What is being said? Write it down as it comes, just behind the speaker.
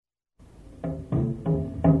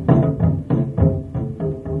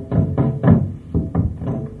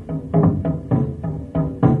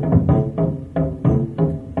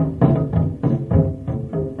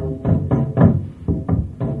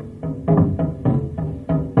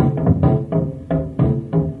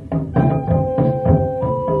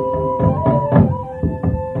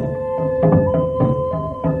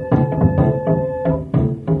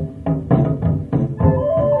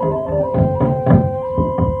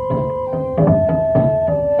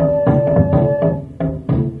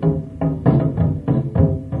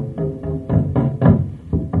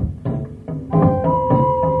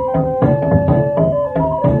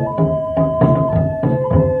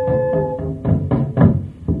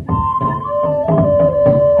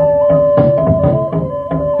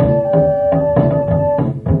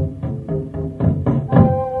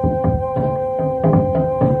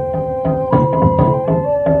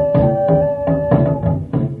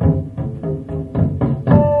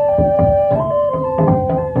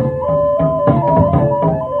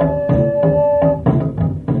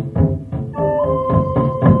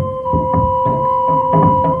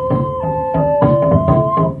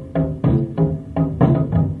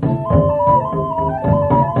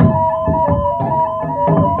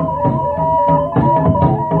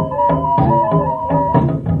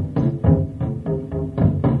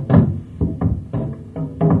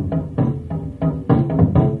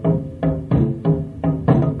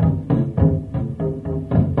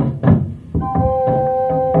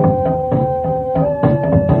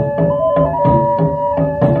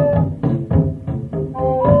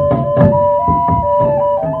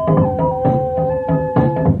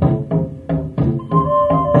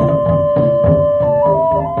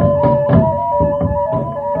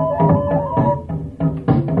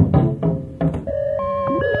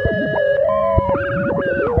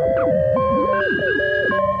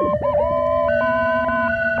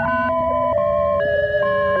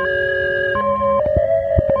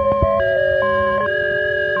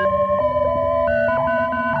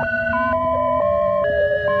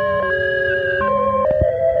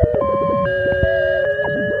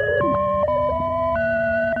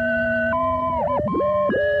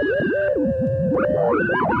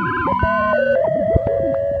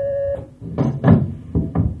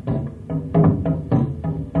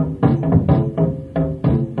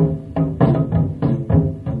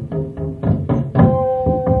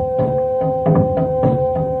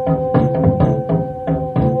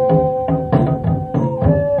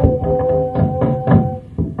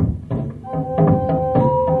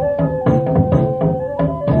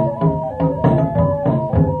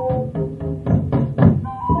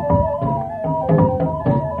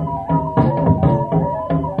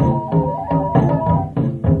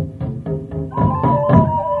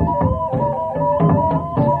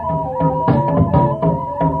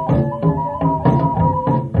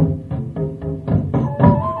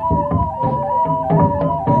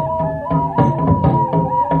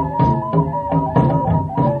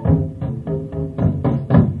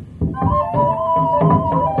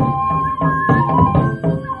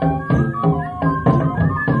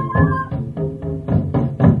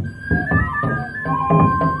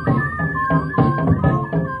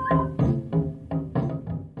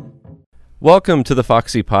Welcome to the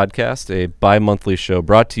Foxy Podcast, a bi-monthly show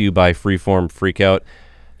brought to you by Freeform Freakout.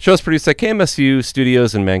 Show is produced at KMSU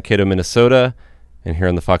Studios in Mankato, Minnesota. And here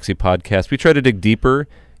on the Foxy Podcast, we try to dig deeper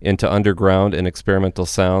into underground and experimental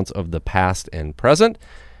sounds of the past and present.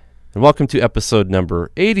 And welcome to episode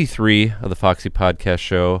number 83 of the Foxy Podcast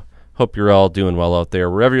show. Hope you're all doing well out there,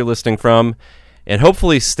 wherever you're listening from, and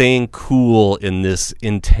hopefully staying cool in this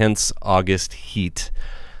intense August heat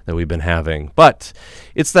that we've been having. But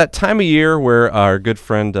it's that time of year where our good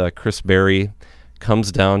friend Chris Berry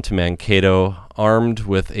comes down to Mankato armed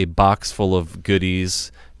with a box full of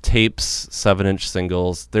goodies, tapes, 7-inch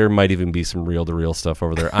singles. There might even be some reel-to-reel stuff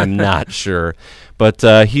over there. I'm not sure. But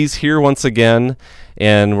he's here once again,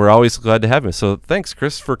 and we're always glad to have him. So thanks,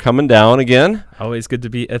 Chris, for coming down again. Always good to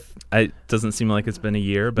be. It doesn't seem like it's been a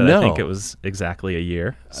year, but no. I think it was exactly a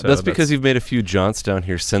year. So that's because you've made a few jaunts down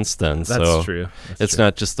here since then. That's so true. It's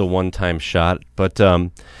not just the one-time shot. But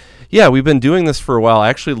yeah, we've been doing this for a while. I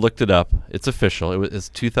actually looked it up. It's official. It's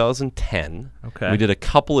 2010. Okay. We did a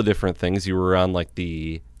couple of different things. You were on like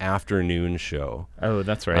the afternoon show. Oh,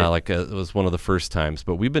 that's right. It was one of the first times.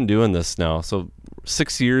 But we've been doing this now. So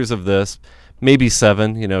 6 years of this. maybe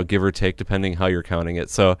 7, give or take, depending how you're counting it.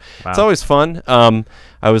 So Wow. It's always fun.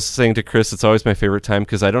 I was saying to Chris, it's always my favorite time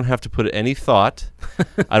because I don't have to put any thought.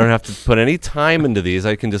 I don't have to put any time into these.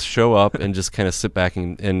 I can just show up and just kind of sit back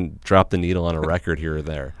and drop the needle on a record here or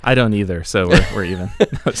there. I don't either, so we're even.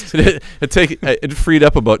 It freed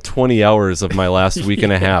up about 20 hours of my last week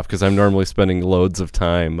and a half because I'm normally spending loads of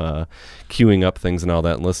time queuing up things and all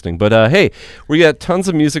that and listening. But hey, we got tons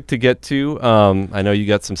of music to get to. I know you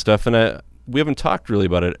got some stuff, and we haven't talked really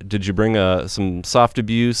about it. Did you bring some soft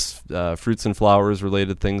abuse, fruits and flowers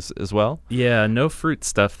related things as well? Yeah, no fruit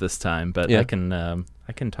stuff this time, but I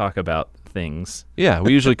can talk about things. Yeah,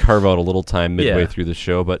 we usually carve out a little time midway through the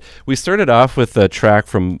show, but we started off with a track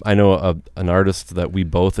from, I know, an artist that we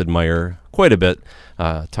both admire quite a bit,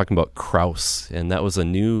 talking about Kraus, and that was a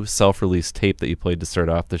new self-released tape that you played to start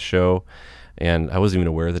off the show, and I wasn't even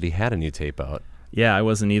aware that he had a new tape out. Yeah, I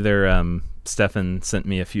wasn't either. Stefan sent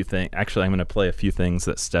me a few things. Actually, I'm going to play a few things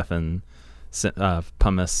that Stefan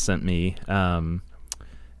Pumice sent me,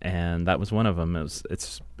 and that was one of them.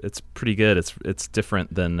 It's pretty good. It's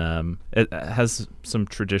different than it has some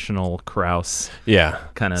traditional Kraus. Yeah,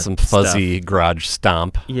 kind of some fuzzy garage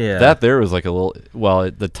stomp. Yeah, that there was like a little. Well,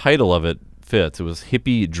 the title of it fits. It was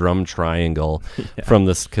Hippie Drum Triangle from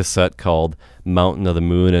this cassette called Mountain of the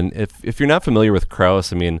Moon. And if you're not familiar with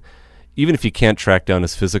Kraus, I mean, even if you can't track down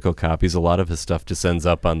his physical copies, a lot of his stuff just ends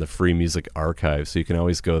up on the Free Music Archive, so you can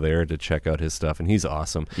always go there to check out his stuff, and he's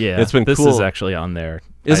awesome. Yeah, it's been this cool. is actually on there.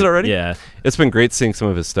 Is it already? Yeah. It's been great seeing some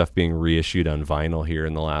of his stuff being reissued on vinyl here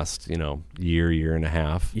in the last, year and a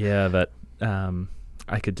half. Yeah, that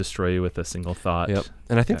I Could Destroy You with a Single Thought. Yep.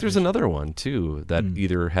 And I think there's another one, too, that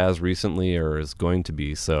either has recently or is going to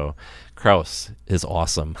be. So Kraus is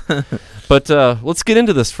awesome. But let's get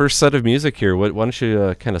into this first set of music here. Why don't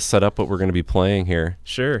you kind of set up what we're going to be playing here?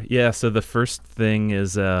 Sure. Yeah, so the first thing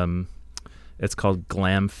is it's called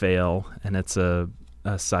Glam Fail, and it's a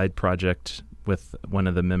side project with one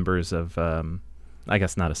of the members of... I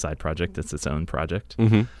guess not a side project, it's its own project.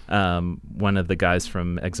 Mm-hmm. One of the guys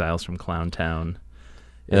from Exiles from Clowntown.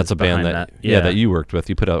 Yeah, that's a band that you worked with.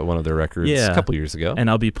 You put out one of their records a couple years ago. And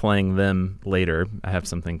I'll be playing them later. I have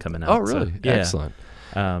something coming out. Oh, really? So, yeah. Excellent.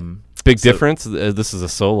 Big difference? This is a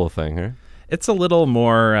solo thing, huh? It's a little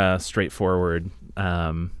more straightforward,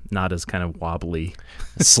 not as kind of wobbly.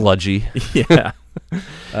 Sludgy. Yeah.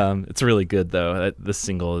 It's really good, though. This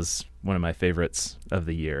single is one of my favorites of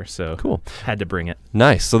the year, so cool. Had to bring it.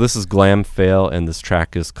 Nice. So this is Glam Fail, and this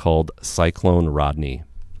track is called Cyclone Rodney.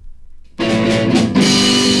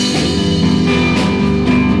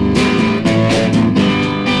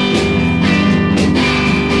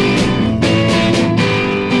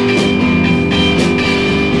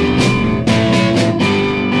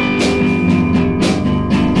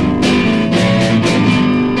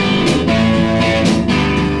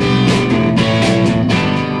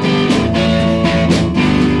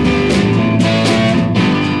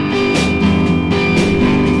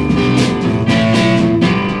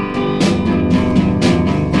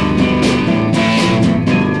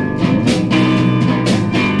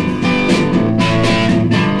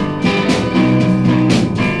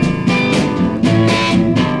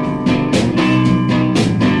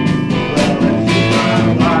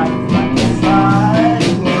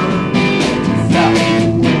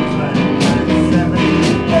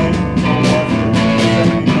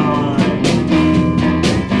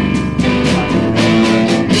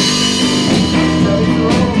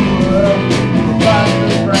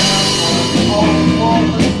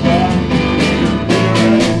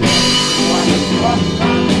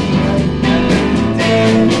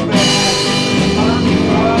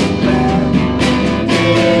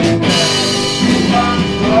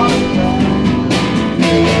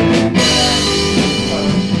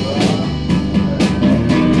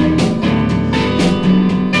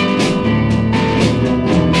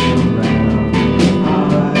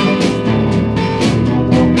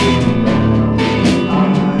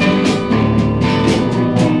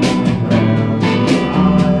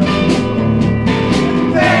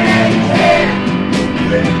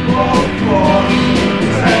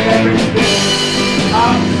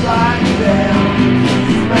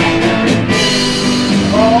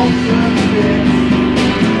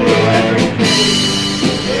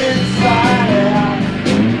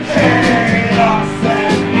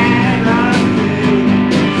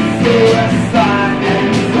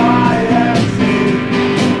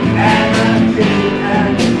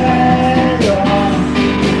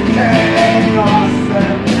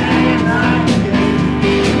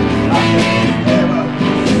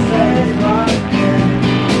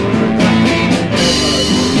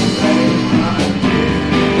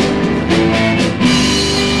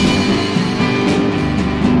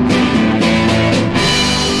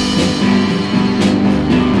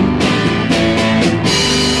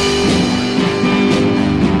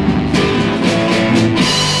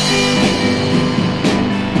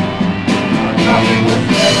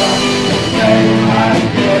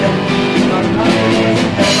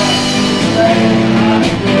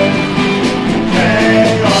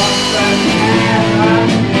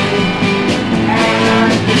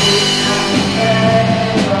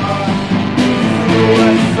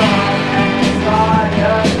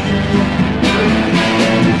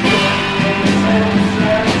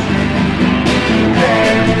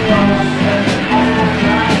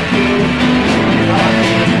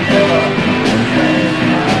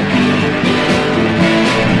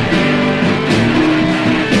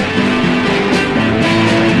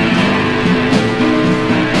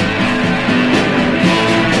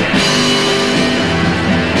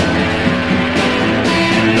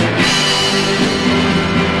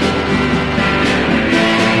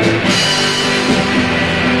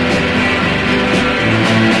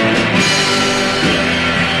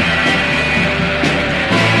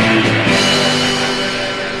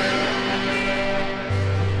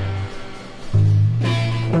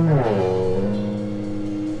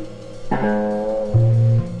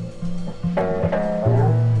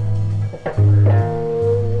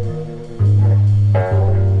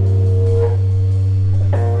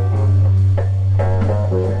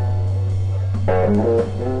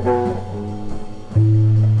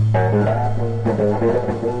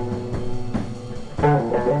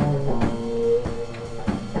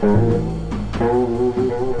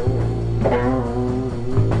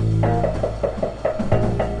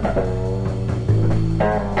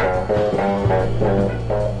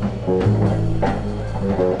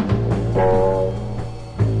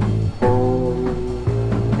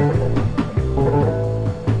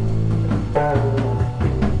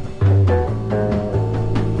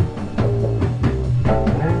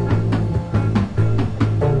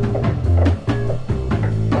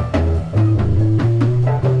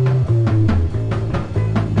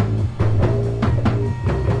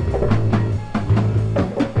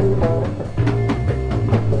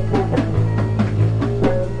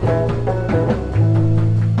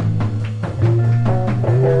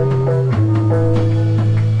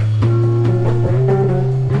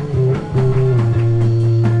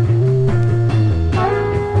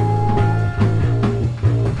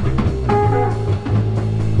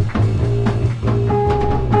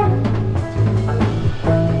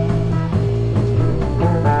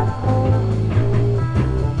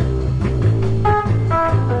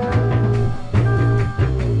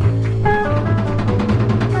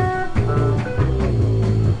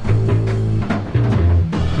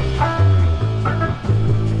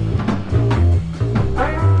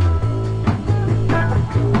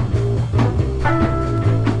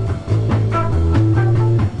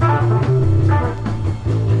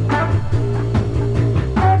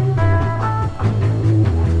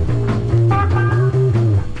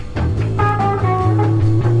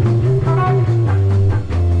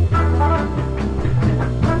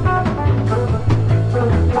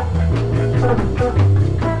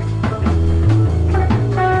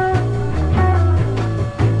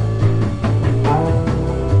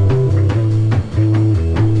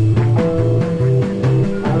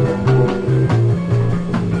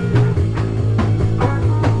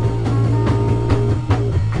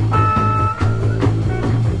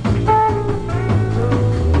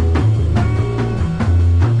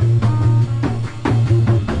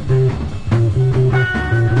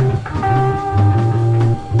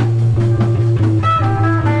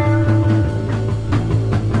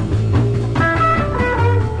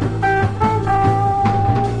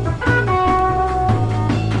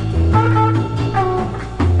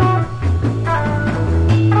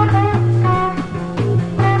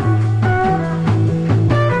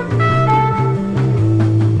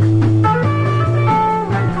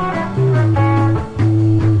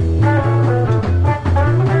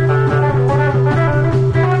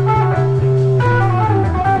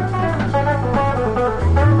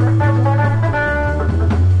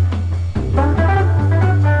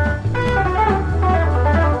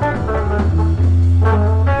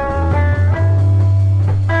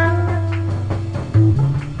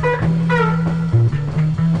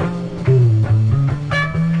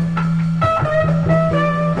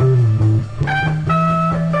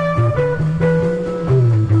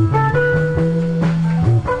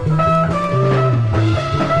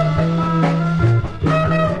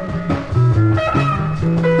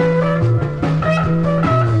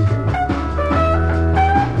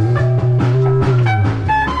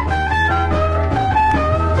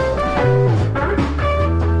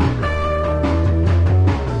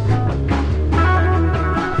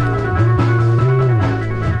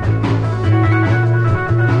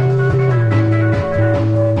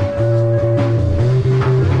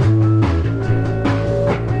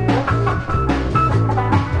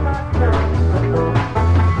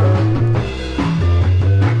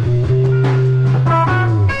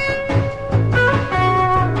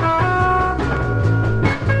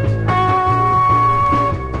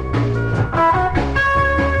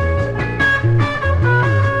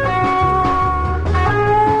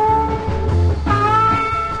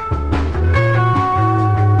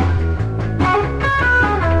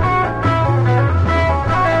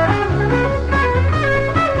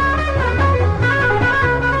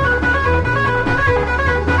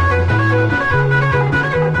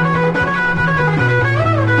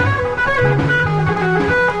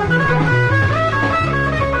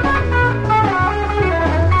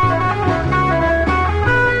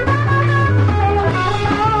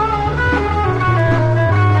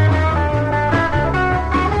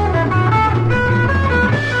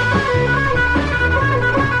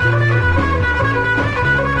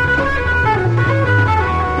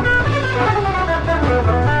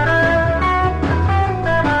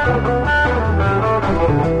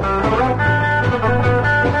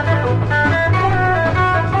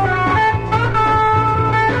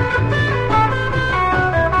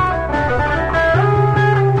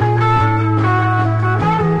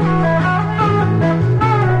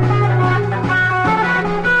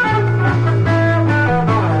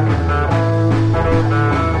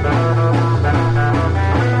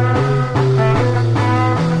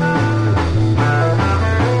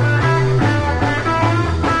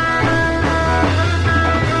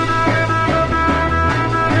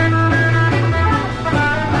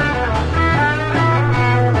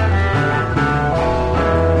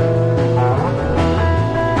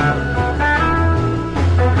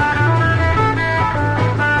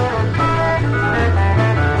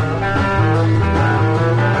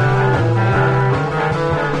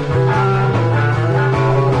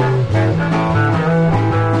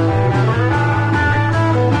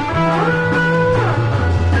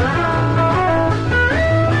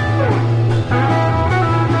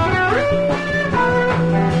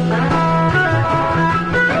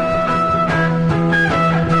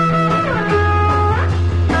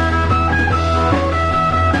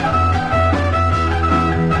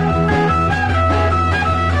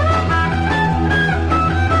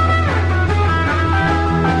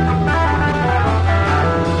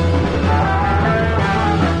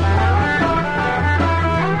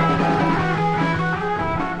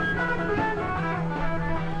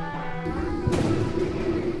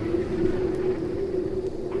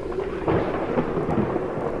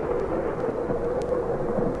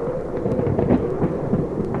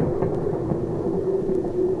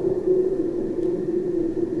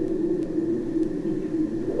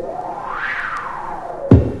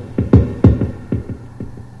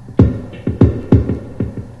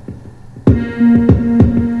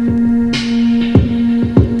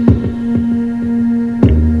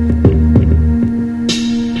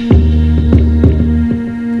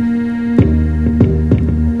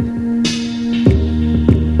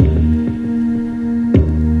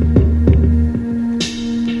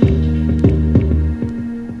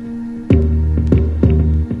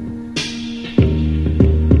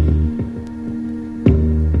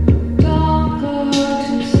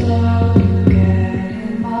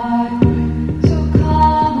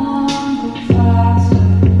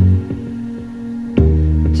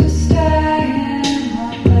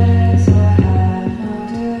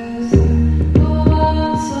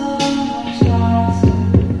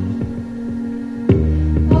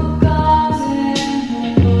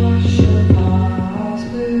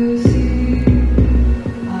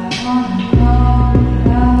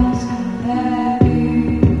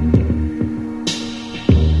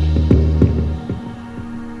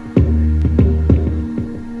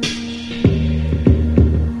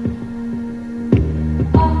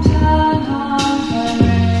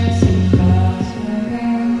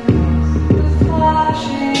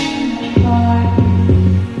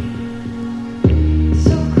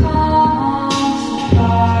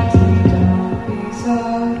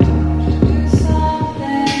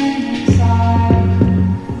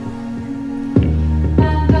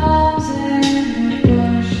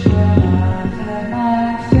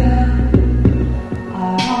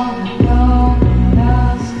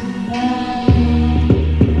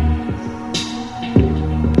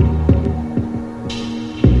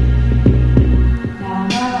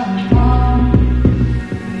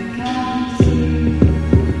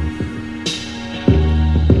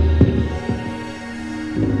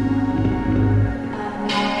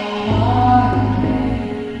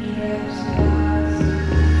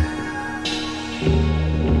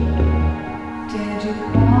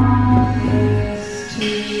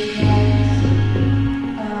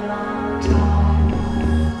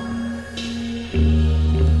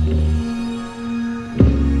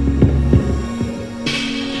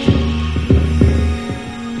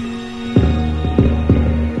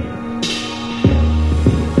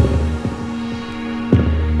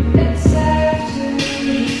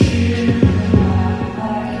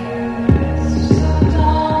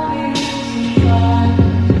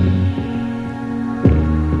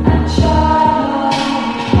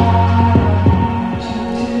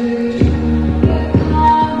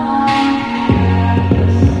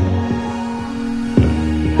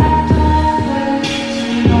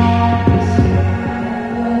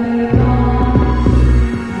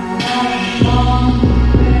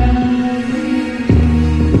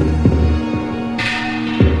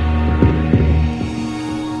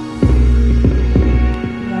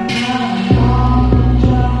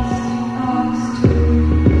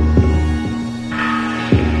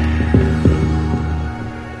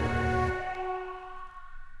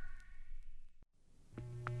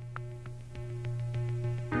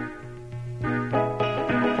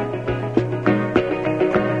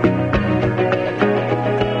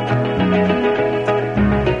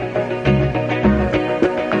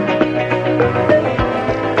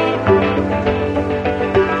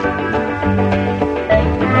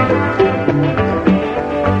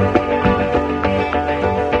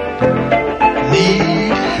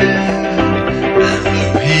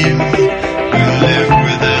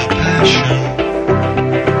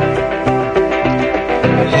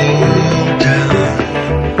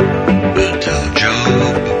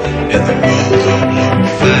 world of low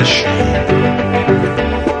fashion.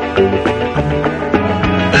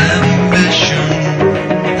 Ambition,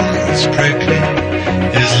 once prickly,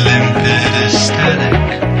 is limpid aesthetic.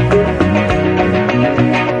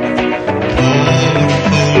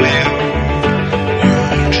 Portfolio,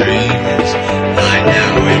 your dreams lie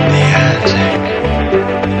now in the attic.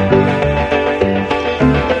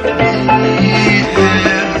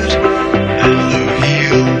 Haired and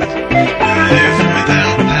low-heeled, you live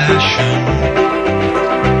without passion.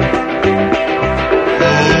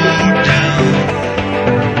 Hold down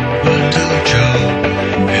a dojo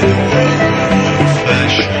in the world of low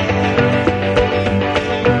fashion.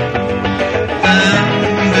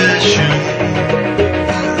 Ambition,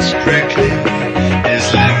 once prickly, is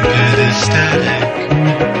limpid aesthetic.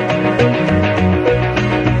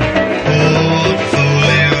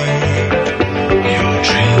 Portfolio, your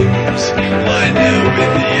dreams lie now in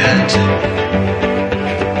the attic.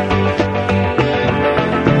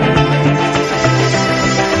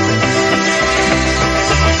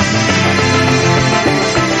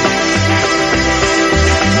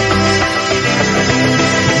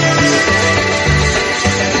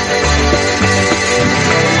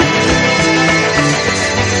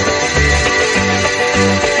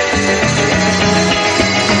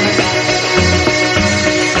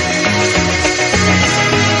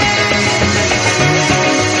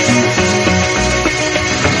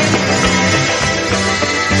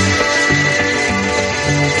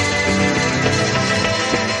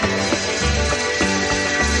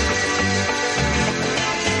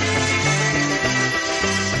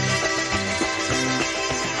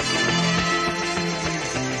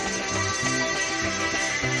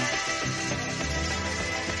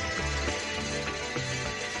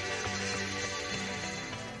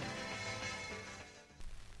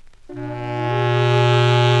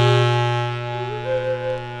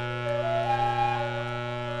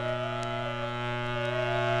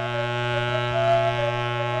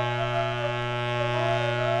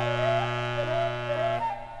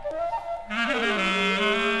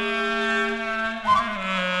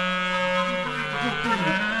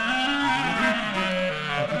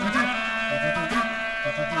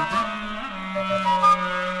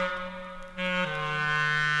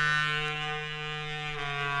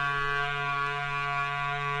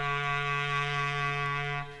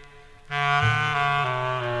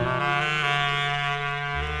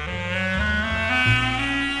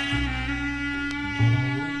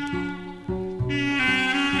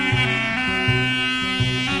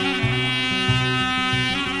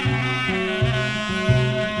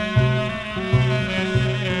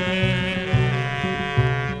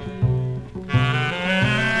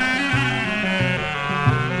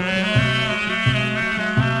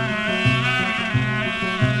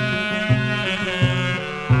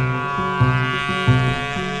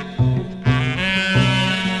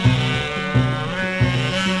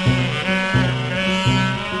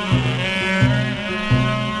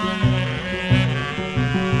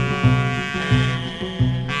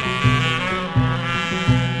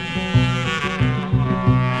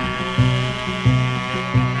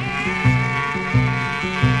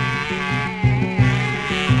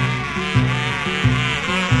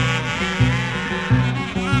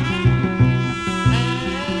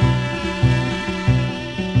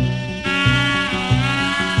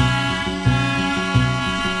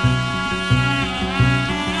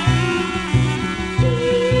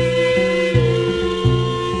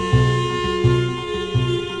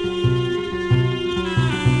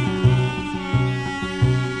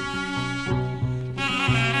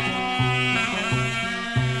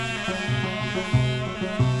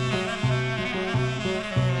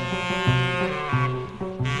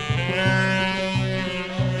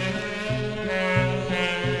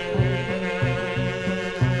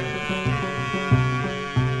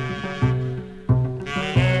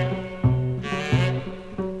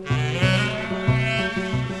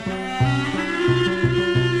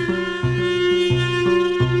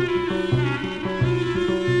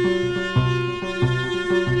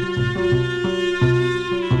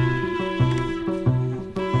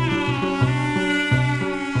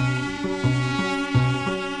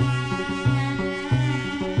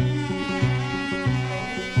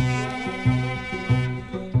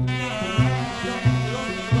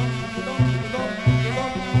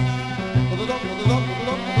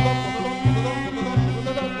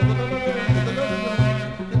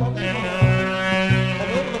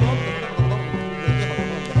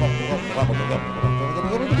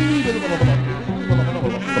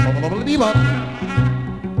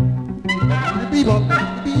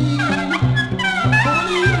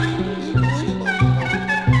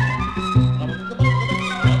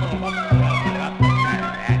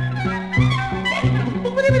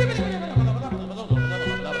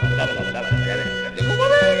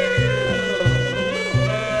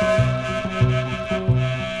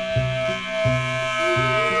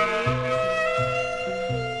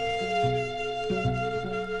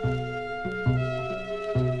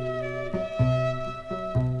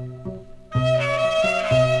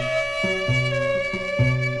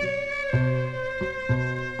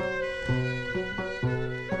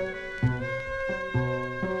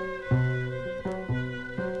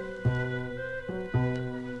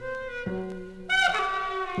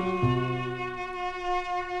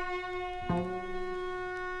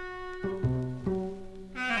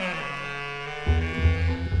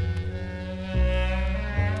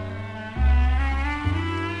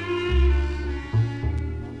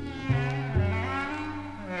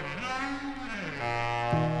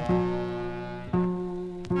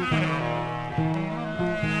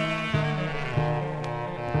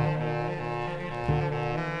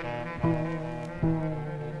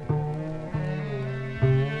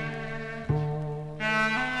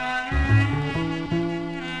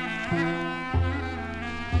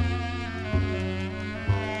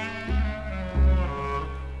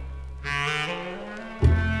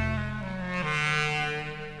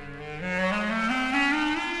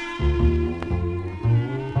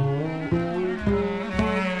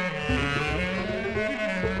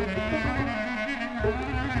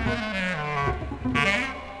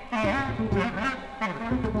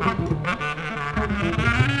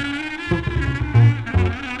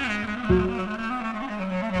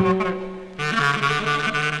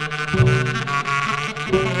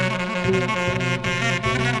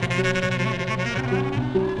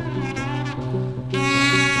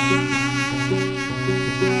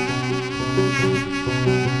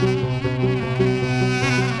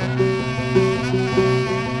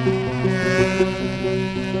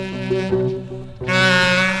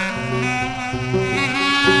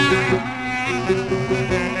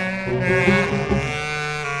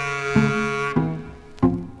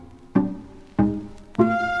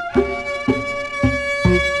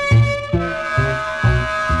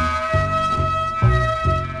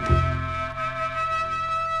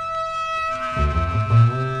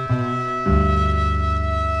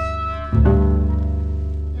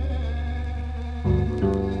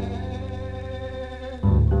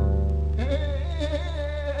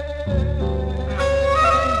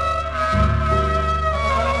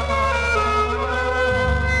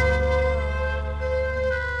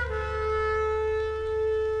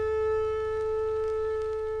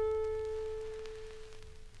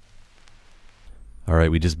 All right,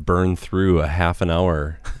 we just burned through a half an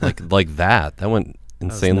hour like that. That went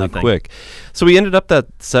insanely nothing. quick. So we ended up that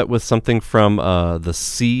set with something from the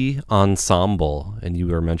Sea Ensemble, and you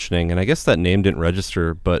were mentioning, and I guess that name didn't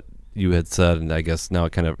register, but you had said, and I guess now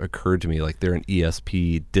it kind of occurred to me, like they're an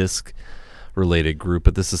ESP disc related group,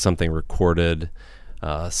 but this is something recorded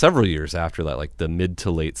several years after that, like the mid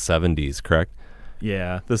to late 70s, correct?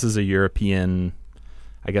 Yeah, this is a European.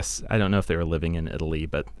 I guess I don't know if they were living in Italy,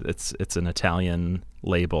 but it's an Italian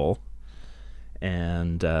label,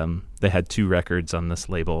 and they had 2 records on this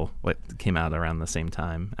label. What came out around the same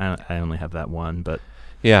time? I only have that one, but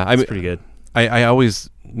Yeah, I it's mean, pretty good. I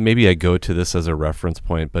always, maybe I go to this as a reference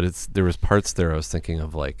point, but there was parts there I was thinking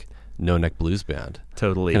of like No Neck Blues Band.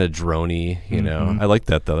 Totally. Kind of droney, you know. Mhm. I like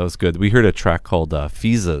that though. That was good. We heard a track called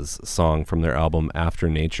Fiza's song from their album After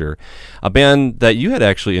Nature, a band that you had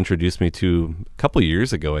actually introduced me to a couple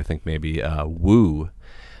years ago, I think maybe, Woo,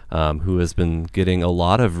 who has been getting a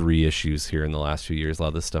lot of reissues here in the last few years. A lot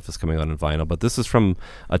of this stuff is coming out on vinyl, but this is from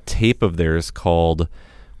a tape of theirs called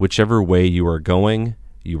Whichever Way You Are Going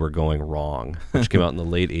Wrong, which came out in the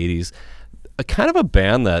late 80s. A kind of a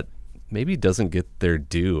band that maybe doesn't get their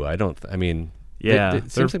due. Yeah,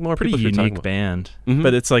 it seems like more pretty people should talk unique about. band, Mhm.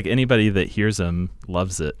 but it's like anybody that hears them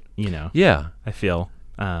loves it. You know, Yeah. I feel.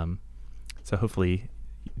 So hopefully,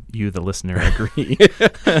 you, the listener, agree.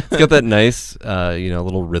 It's got that nice,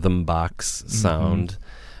 little rhythm box sound.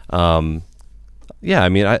 Yeah, I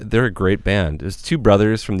mean, they're a great band. There's 2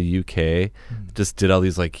 brothers from the UK, just did all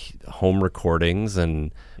these like home recordings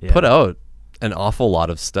and Yeah. put out an awful lot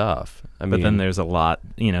of stuff. But then there's a lot.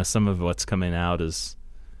 You know, some of what's coming out is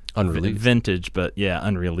unreleased. vintage, but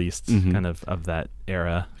unreleased, Mhm. kind of that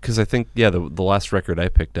era. Because I think, the last record I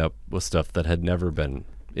picked up was stuff that had never been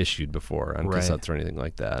issued before on Right. cassettes or anything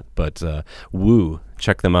like that. But Woo,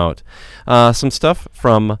 check them out. Some stuff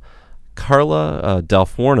from Carla Del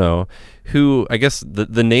Forno, who I guess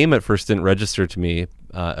the name at first didn't register to me,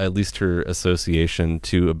 at least her association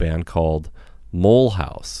to a band called Mole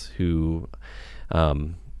House, who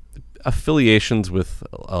affiliations with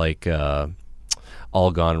like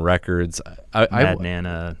All Gone Records. Mad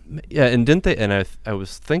Nana. Yeah, and didn't they? And I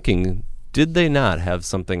was thinking, did they not have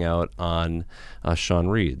something out on Sean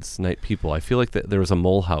Reed's Night People? I feel like there was a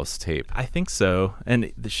Mole House tape. I think so.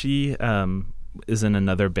 And she is in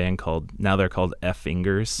another band now they're called F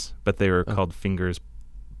Fingers, but they were called Fingers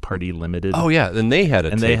Party Limited. Oh yeah, then they had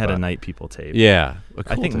a and tape they had a on. Night People tape. Yeah,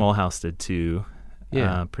 I think Mole House did too.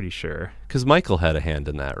 Yeah. Pretty sure. because Michael had a hand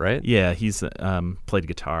in that, right? Yeah, he's played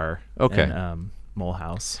guitar. Okay. In, Mole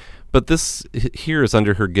House. But this here is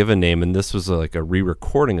under her given name, and this was like a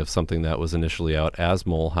re-recording of something that was initially out as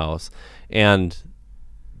Mole House, and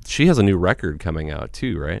she has a new record coming out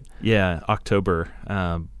too, right? Yeah, October.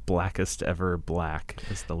 Blackest Ever Black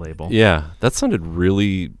is the label. Yeah, that sounded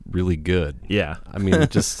really, really good. Yeah. I mean,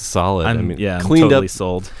 just solid. I'm cleaned totally up.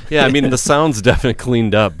 sold. Yeah, I mean, the sound's definitely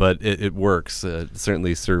cleaned up, but it works. It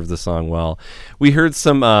certainly serves the song well. We heard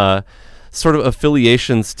some sort of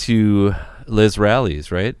affiliations to Les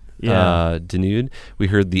Rallies, right? Yeah. Denude. We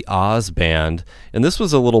heard the Oz Band, and this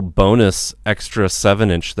was a little bonus extra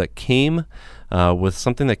 7-inch that came with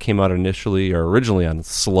something that came out originally on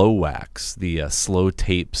Slow Wax, the Slow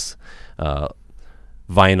Tapes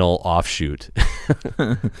vinyl offshoot.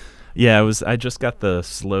 Yeah, I just got the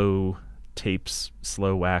Slow Tapes,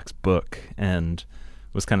 Slow Wax book and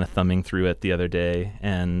was kind of thumbing through it the other day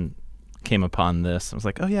and came upon this. I was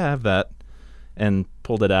like, oh yeah, I have that, and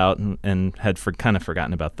pulled it out and had kind of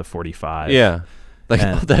forgotten about the 45. Yeah. Like,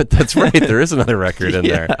 And- that's right. There is another record in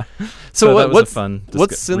there. So what, that was what's a fun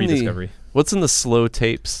what's in rediscovery. what's in the Slow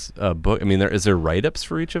Tapes book? I mean, is there write-ups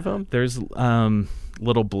for each of them? There's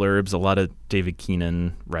little blurbs, a lot of David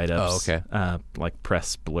Keenan write-ups. Oh, okay. Like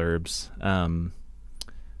press blurbs.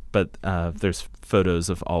 But there's photos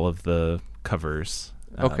of all of the covers,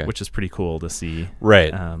 Okay. which is pretty cool to see.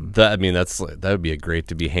 Right. Um, That would be great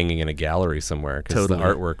to be hanging in a gallery somewhere, because Totally. the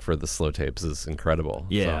artwork for the Slow Tapes is incredible.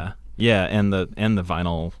 Yeah, So, yeah, and the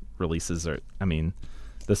vinyl releases are. I mean,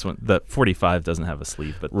 this one, the 45 doesn't have a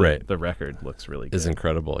sleeve, but Right. the record looks really good. is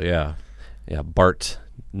incredible. Yeah. Yeah. Bart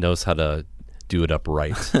knows how to do it up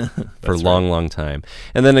right for a long, long time.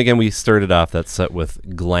 And then again, we started off that set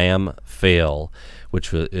with Glam Fail,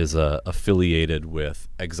 which is affiliated with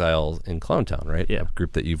Exiles in Clowntown, right? Yeah. A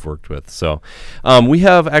group that you've worked with. So we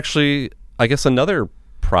have actually, I guess, another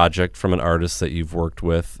project from an artist that you've worked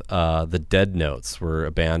with. The Dead Notes were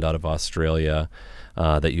a band out of Australia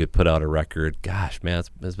that you had put out a record. Gosh, man,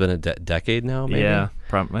 it's been a decade now, maybe?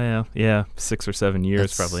 Yeah, 6 or 7 years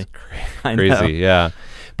That's probably. Crazy, yeah.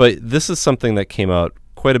 But this is something that came out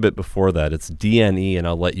quite a bit before that. It's DNE, and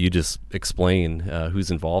I'll let you just explain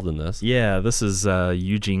who's involved in this. Yeah, this is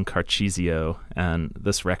Eugene Carchesio, and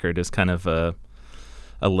this record is kind of a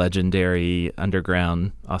legendary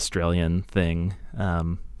underground Australian thing.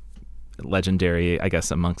 Legendary, I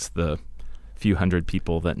guess, amongst the few hundred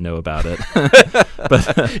people that know about it.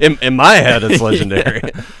 But in my head, it's legendary.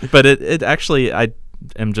 Yeah. But it actually, I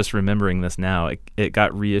am just remembering this now. It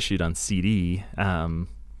got reissued on CD.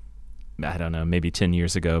 I don't know, maybe 10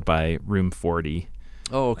 years ago by Room 40.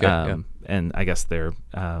 Oh, okay. And I guess they're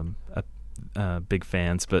big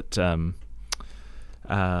fans. But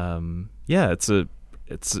yeah,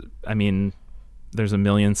 I mean, there's a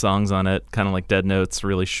million songs on it, kind of like Dead Notes,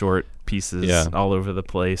 really short pieces all over the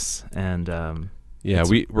place. And we're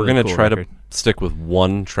really going to try record. to stick with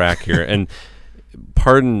one track here. And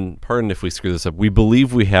pardon if we screw this up. We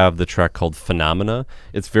believe we have the track called Phenomena.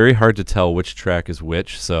 It's very hard to tell which track is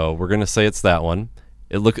which, so we're going to say it's that one.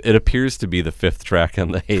 It appears to be the fifth track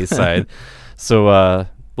on the A side. So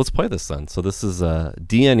let's play this then. So this is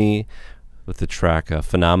DNE with the track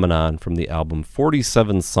Phenomenon from the album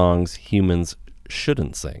 47 Songs Humans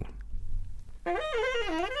Shouldn't Sing.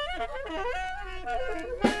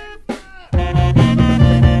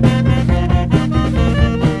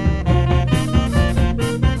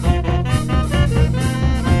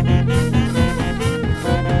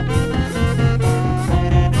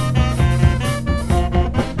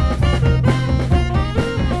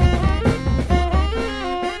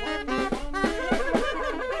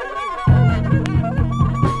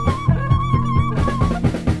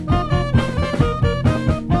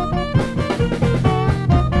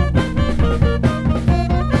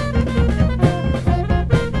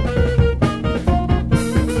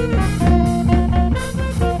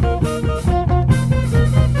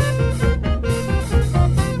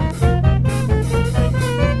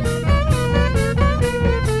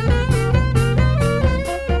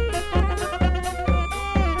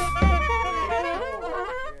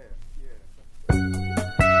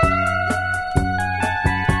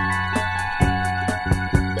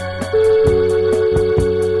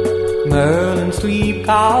 Merlin sleep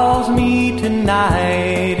calls me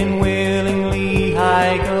tonight, and willingly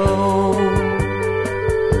I go.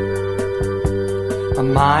 My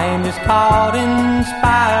mind is caught in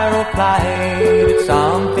spiral flight, it's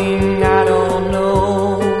something I don't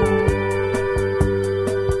know.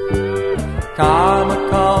 Karma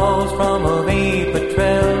calls from a vapor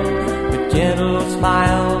trail, a gentle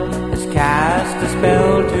smile has cast a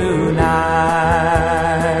spell tonight.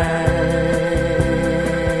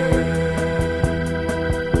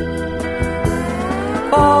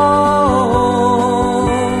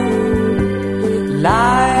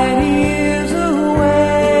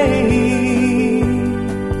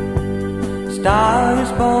 Star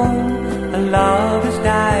is born, a love has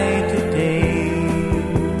died today.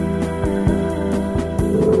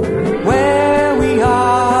 Where we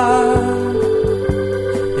are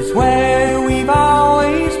is where we've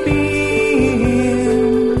always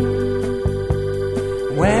been.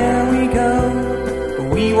 Where we go,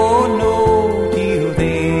 we won't know till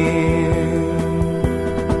then.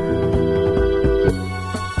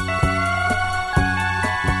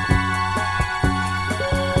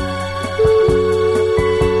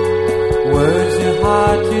 Words are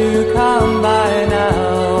hard to come by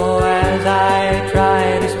now as I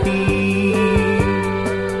try to speak.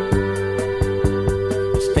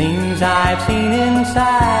 It's things I've seen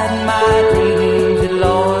inside my dreams that,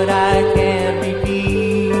 Lord, I can't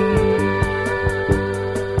repeat.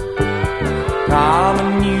 Carmen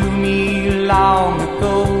knew me long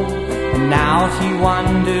ago, and now she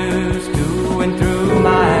wanders to and through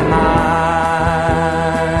my mind.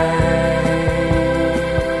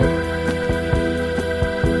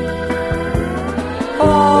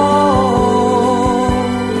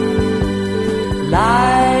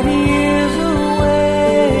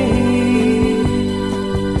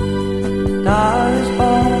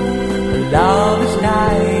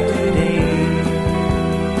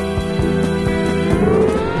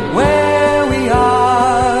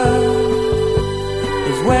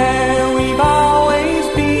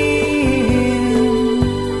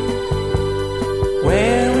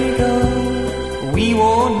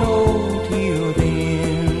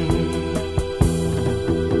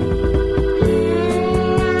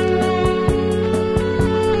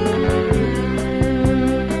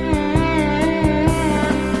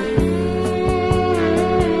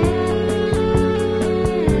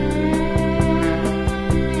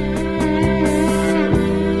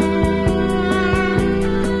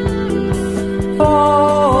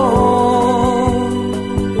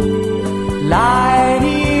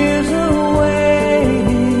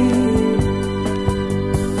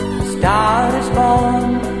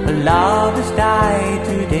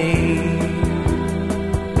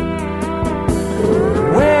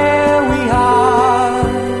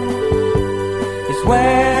 is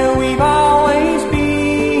where we've always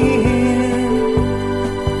been.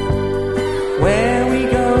 Where we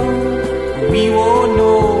go, we won't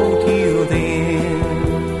know till then.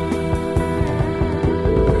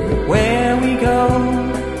 Where we go,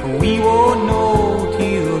 we won't know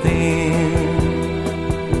till then.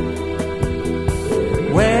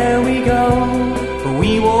 Where we go,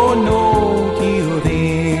 we won't know till then.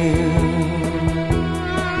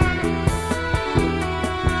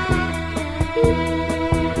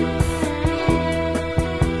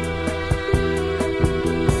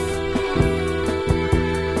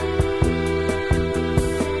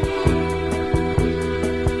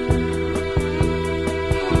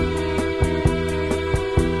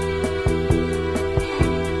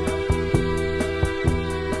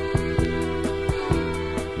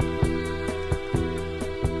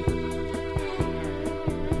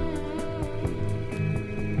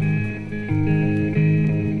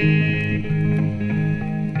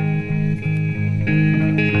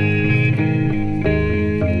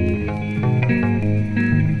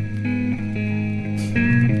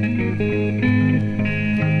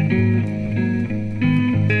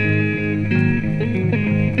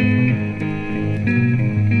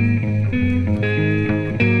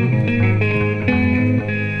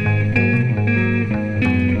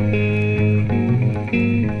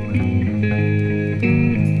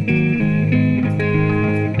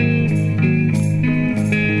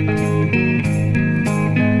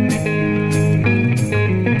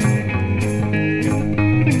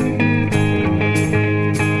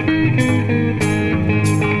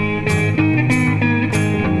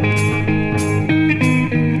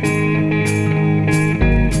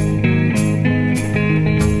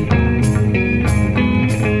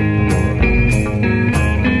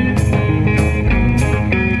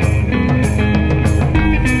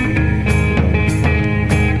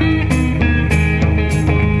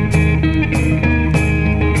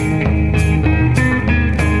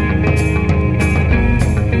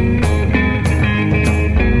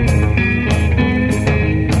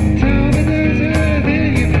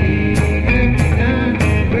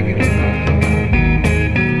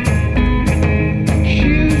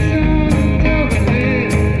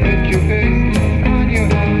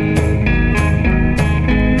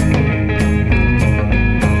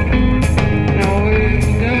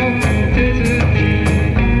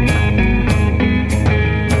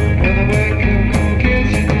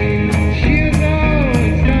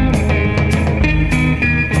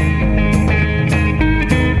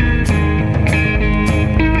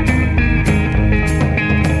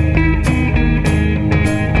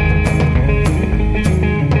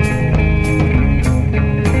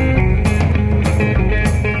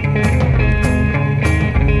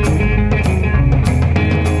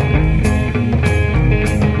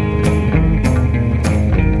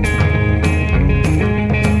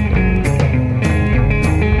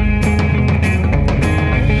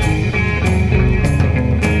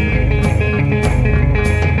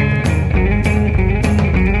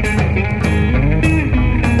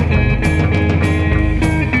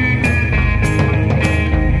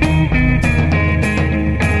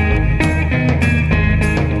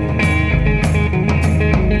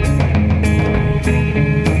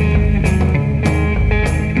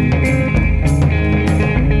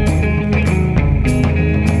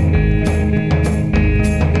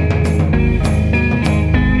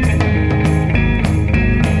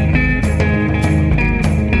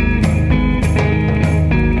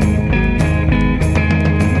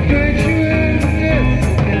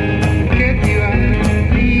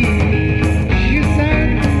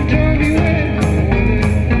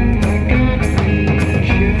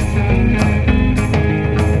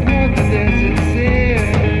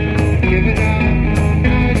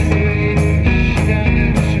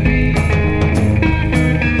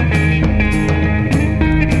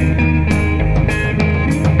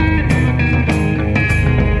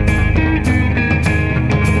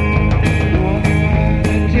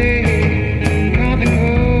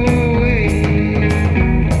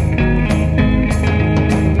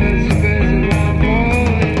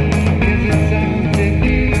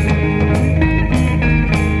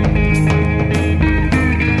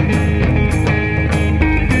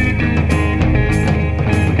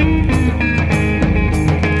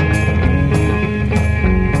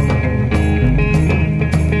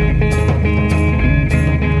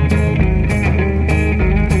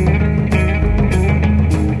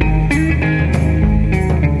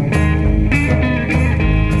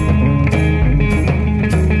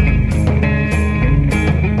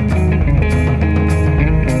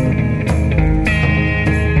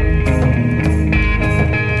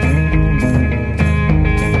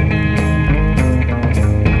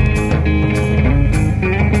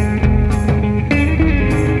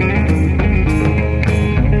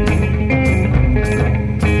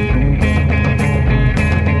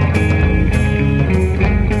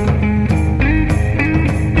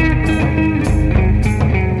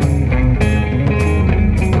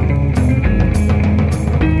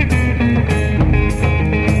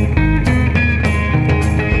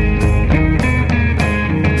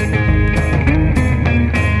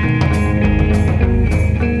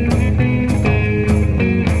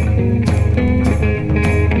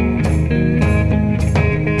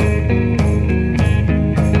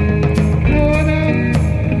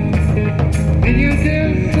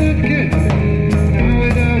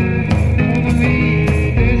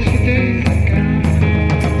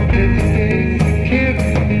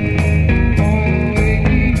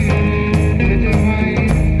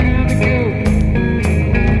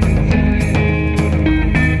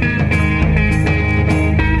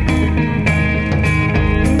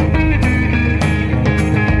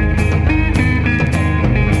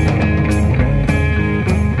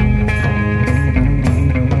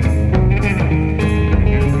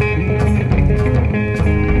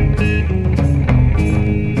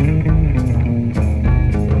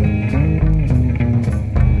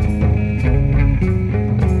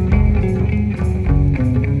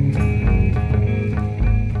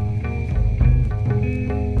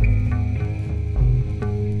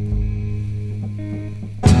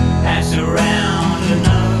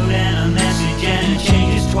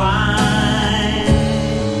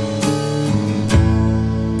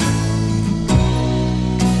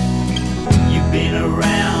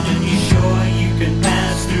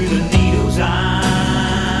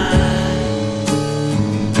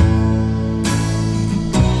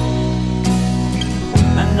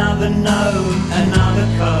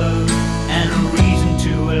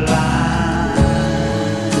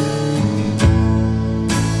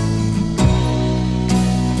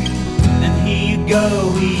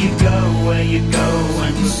 where you go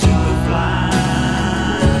when you superfly.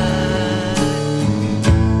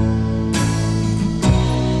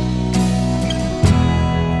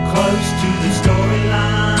 Close to the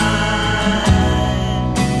storyline.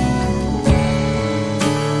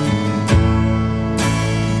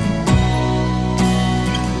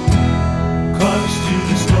 Close to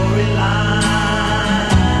the storyline.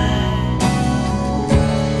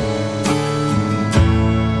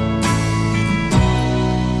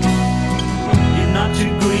 You're not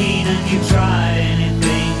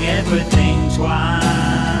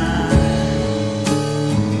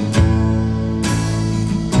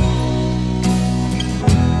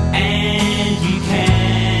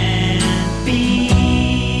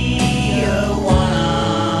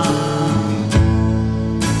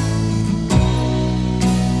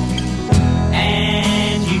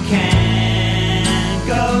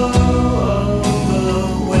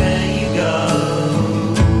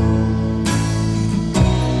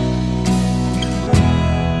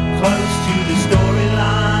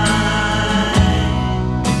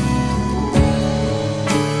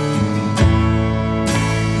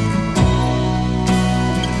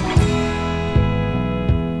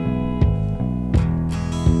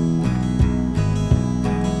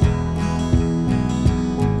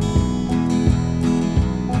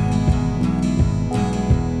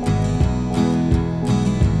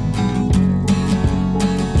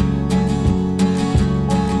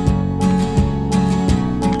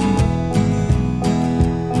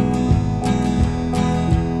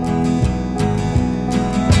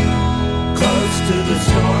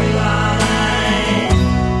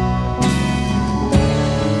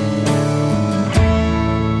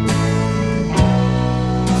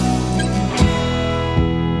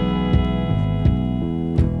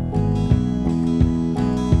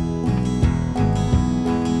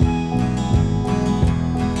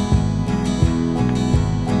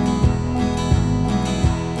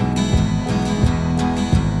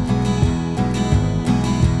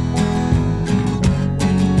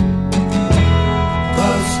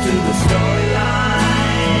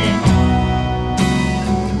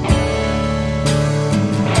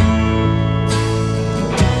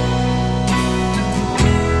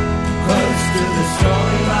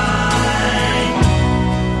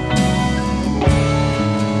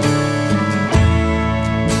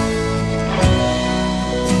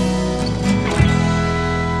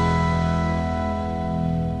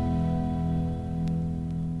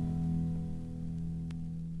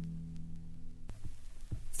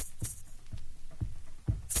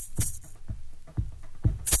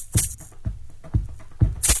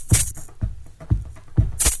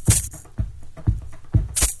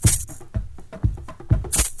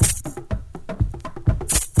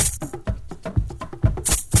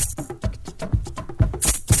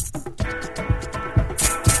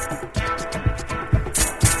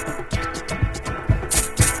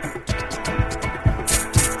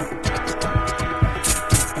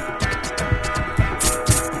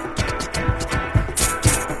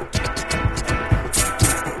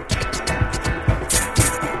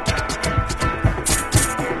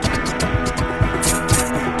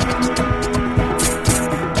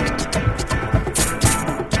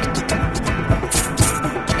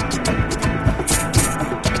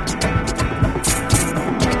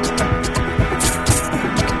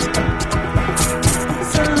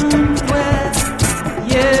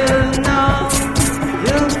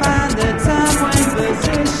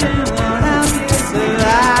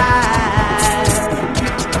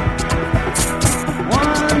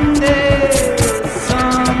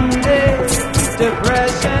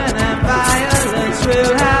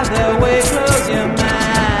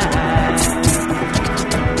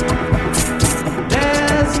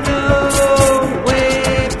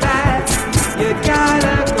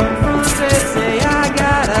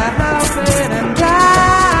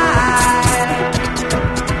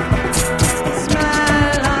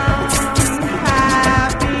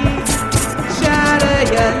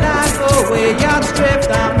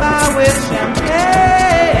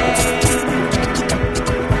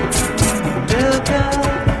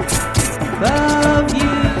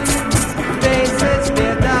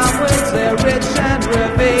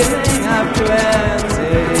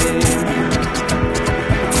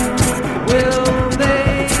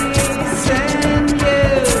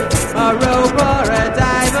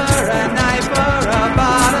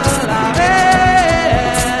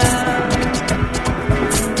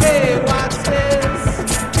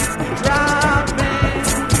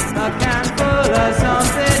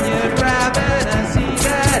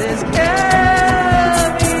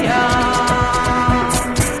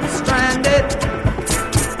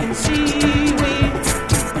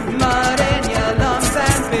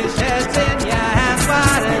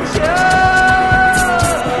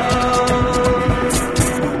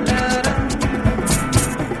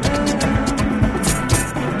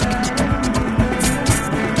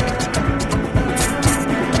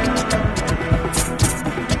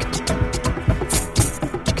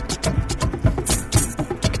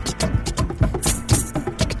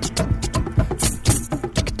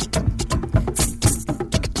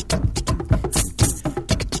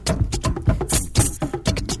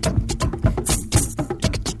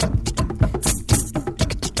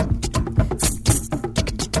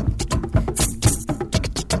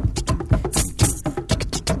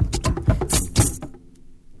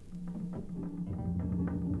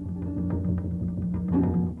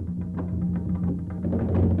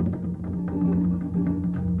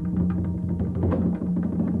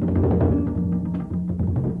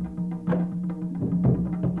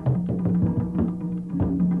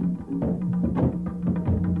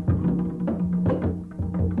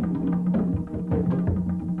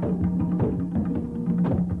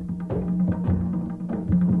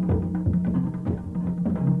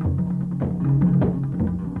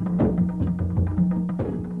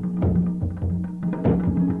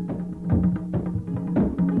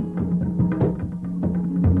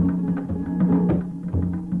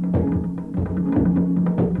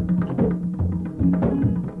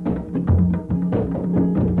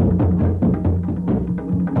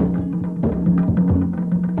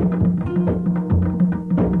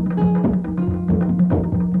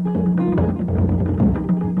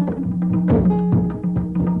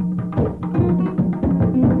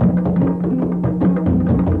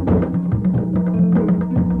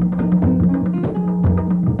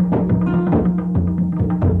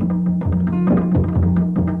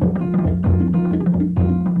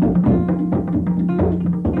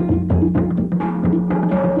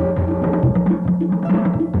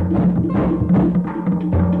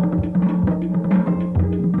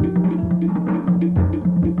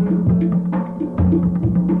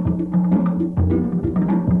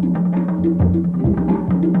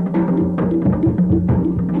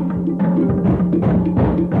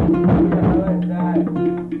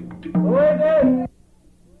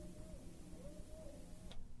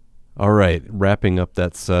wrapping up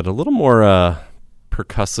that set, a little more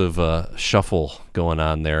percussive shuffle going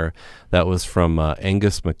on there. That was from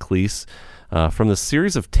Angus MacLeese, from the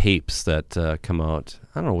series of tapes that come out.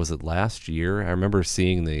 I don't know, was it last year? I remember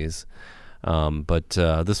seeing these. But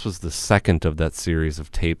this was the second of that series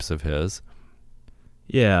of tapes of his.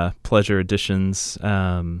 Yeah, Pleasure Editions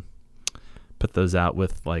put those out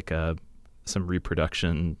with like some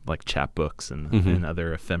reproduction, like chapbooks and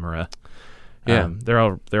other ephemera. Yeah, they're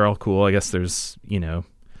all cool. I guess there's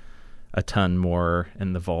a ton more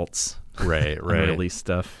in the vaults. Right. Unreleased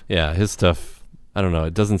stuff. Yeah, his stuff. I don't know.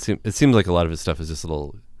 It seems like a lot of his stuff is just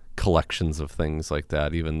little collections of things like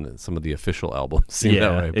that. Even some of the official albums seem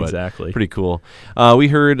that way. But exactly. Pretty cool. We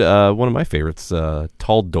heard one of my favorites,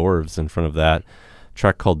 Tall Dwarves, in front of that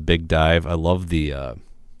track called Big Dive. I love the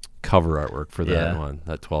cover artwork for that one,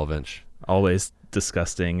 that 12-inch. Always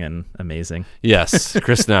disgusting and amazing. Yes,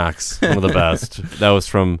 Chris Knox, one of the best. That was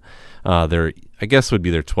from their, I guess would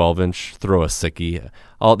be their 12-inch Throw a Sickie.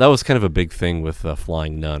 That was kind of a big thing with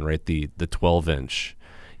Flying Nun, right? The 12-inch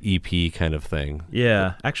EP kind of thing.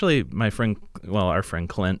 Yeah, actually, our friend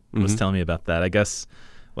Clint was telling me about that. I guess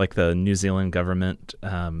like the New Zealand government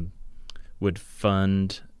would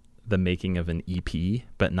fund the making of an EP,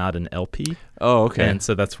 but not an LP. Oh, okay. And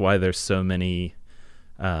so that's why there's so many,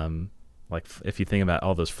 like if you think about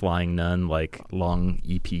all those Flying Nun, like long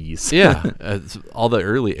EPs. Yeah, all the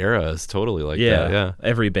early era is totally like that. Yeah,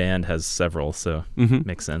 every band has several, so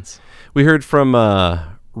makes sense. We heard from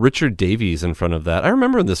Richard Davies in front of that. I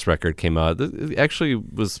remember when this record came out. It actually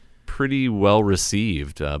was pretty well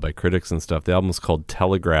received by critics and stuff. The album was called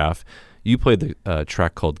Telegraph. You played the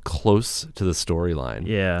track called Close to the Storyline.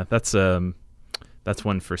 Yeah, that's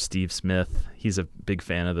one for Steve Smith. He's a big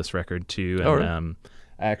fan of this record too. And, really?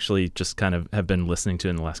 I actually just kind of have been listening to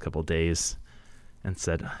it in the last couple of days and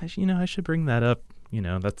said, I should bring that up.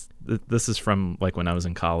 This is from like when I was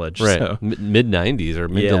in college. Right. So. Mid 90s or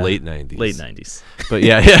mid to late 90s. Late 90s. But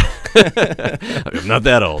yeah. I'm not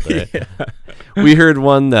that old. Right? Yeah. We heard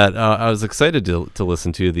one that I was excited to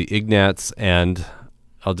listen to, the Ignatz, and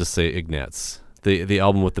I'll just say Ignatz, the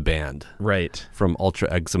album with the band. Right. From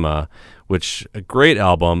Ultra Eczema, which a great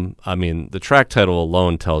album. I mean, the track title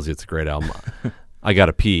alone tells you it's a great album. I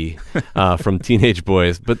Gotta Pee from Teenage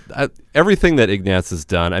Boys. But everything that Ignatz has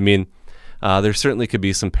done, I mean, there certainly could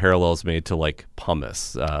be some parallels made to like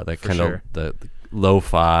Pumice, that kind of the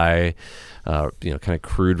lo-fi, kind of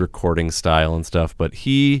crude recording style and stuff. But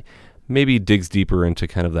he maybe digs deeper into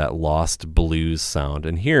kind of that lost blues sound.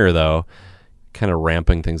 And here, though, kind of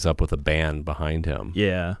ramping things up with a band behind him.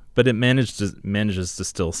 Yeah, but it manages to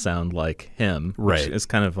still sound like him. Right. It's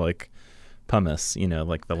kind of like Pumice,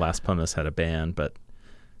 like the last Pumice had a band, but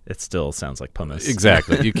it still sounds like Pumice.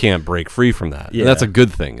 Exactly. You can't break free from that. Yeah. And that's a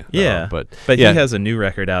good thing. Yeah. But he has a new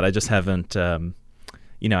record out. I just haven't, I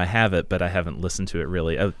have it, but I haven't listened to it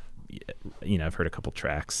really. I've heard a couple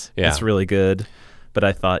tracks. Yeah. It's really good. But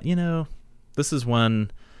I thought, this is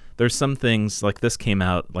one, there's some things like this came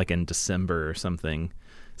out like in December or something.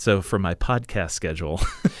 So for my podcast schedule,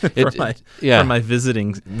 for my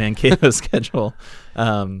visiting Mankato schedule,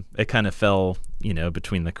 it kind of fell,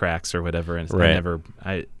 between the cracks or whatever. And right.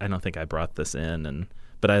 I don't think I brought this in,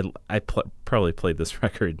 but I probably played this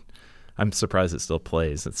record. I'm surprised it still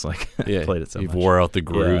plays. It's like I played it so you've much. wore out the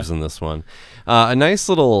grooves in this one. A nice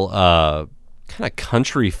little kind of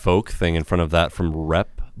country folk thing in front of that from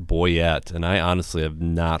Rep Boyette, and I honestly have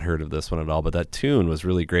not heard of this one at all, but that tune was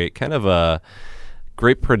really great. Kind of a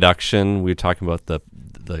great production. We were talking about the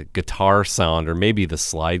guitar sound, or maybe the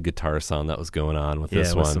slide guitar sound that was going on with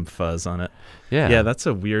this one. Yeah, with some fuzz on it. Yeah, that's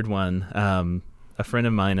a weird one. A friend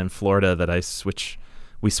of mine in Florida that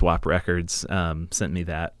we swap records, sent me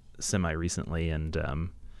that semi-recently, and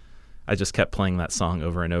I just kept playing that song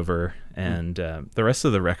over and over, and the rest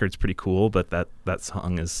of the record's pretty cool, but that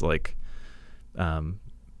song is like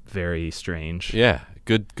very strange. Yeah,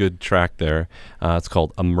 good track there. It's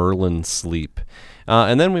called A Merlin Sleep.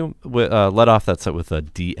 And then we let off that set with a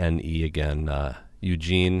DNE again,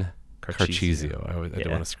 Eugene Carchizio. I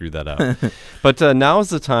don't want to screw that up. But now is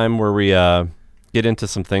the time where we get into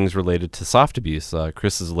some things related to Soft Abuse,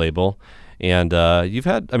 Chris's label. And you've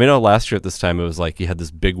had, last year at this time, it was like you had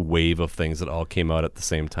this big wave of things that all came out at the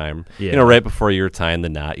same time. Yeah. Right before you were tying the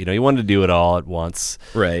knot. You wanted to do it all at once.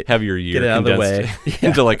 Right. Have your year get it out of the way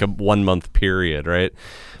into like a 1 month period, right?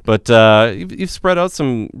 But you've spread out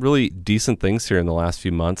some really decent things here in the last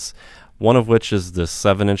few months. One of which is the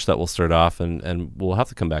 7-inch that will start off, and we'll have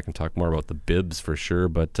to come back and talk more about the bibs for sure.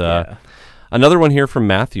 But another one here from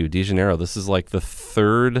Matthew DeGennaro. This is like the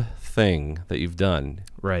third thing that you've done.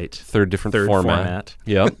 Right. Third format.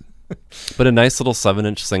 Yep. But a nice little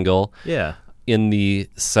 7-inch single. Yeah. in the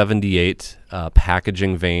 78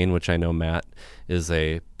 packaging vein, which I know Matt is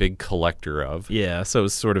a big collector of. Yeah, so it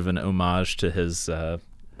was sort of an homage to his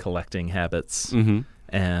collecting habits. Mm-hmm.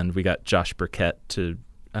 And we got Josh Burkett to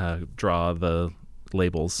draw the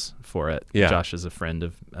labels for it. Yeah. Josh is a friend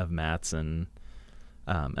of Matt's and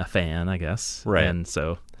a fan, I guess. Right. And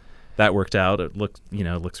so that worked out. It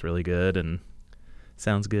looks really good and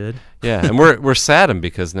sounds good. Yeah, and we're saddened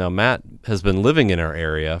because now Matt has been living in our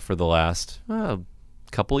area for the last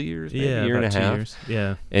couple of years, maybe a year and a about 2 half. years.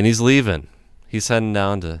 Yeah. And he's leaving. He's heading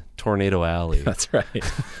down to Tornado Alley, That's right.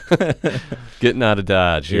 getting out of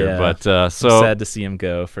Dodge here. Yeah. But I'm so sad to see him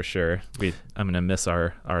go for sure. I'm going to miss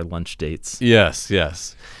our lunch dates. yes,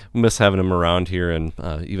 we miss having him around here and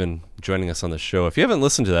even joining us on the show. If you haven't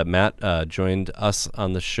listened to that, Matt joined us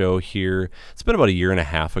on the show here. It's been about a year and a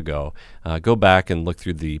half ago. Go back and look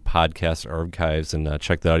through the podcast archives and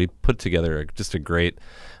check that out. He put together just a great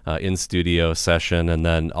in-studio session and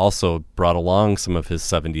then also brought along some of his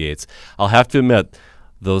 78s. I'll have to admit,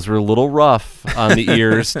 those were a little rough on the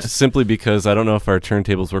ears simply because I don't know if our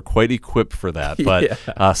turntables were quite equipped for that. But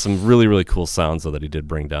some really, really cool sounds, though, that he did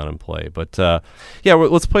bring down and play. But,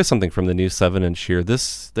 let's play something from the new 7-inch here.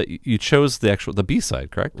 This, that you chose the B-side,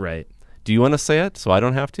 correct? Right. Do you want to say it so I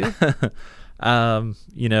don't have to?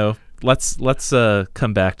 Let's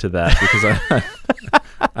come back to that because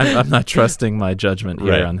I'm not trusting my judgment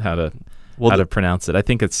here Right. on how to pronounce it. I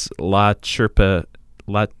think it's La Chirapita.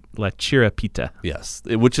 Yes,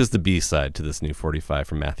 which is the B-side to this new 45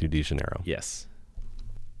 from Matthew DeGeneiro. Yes.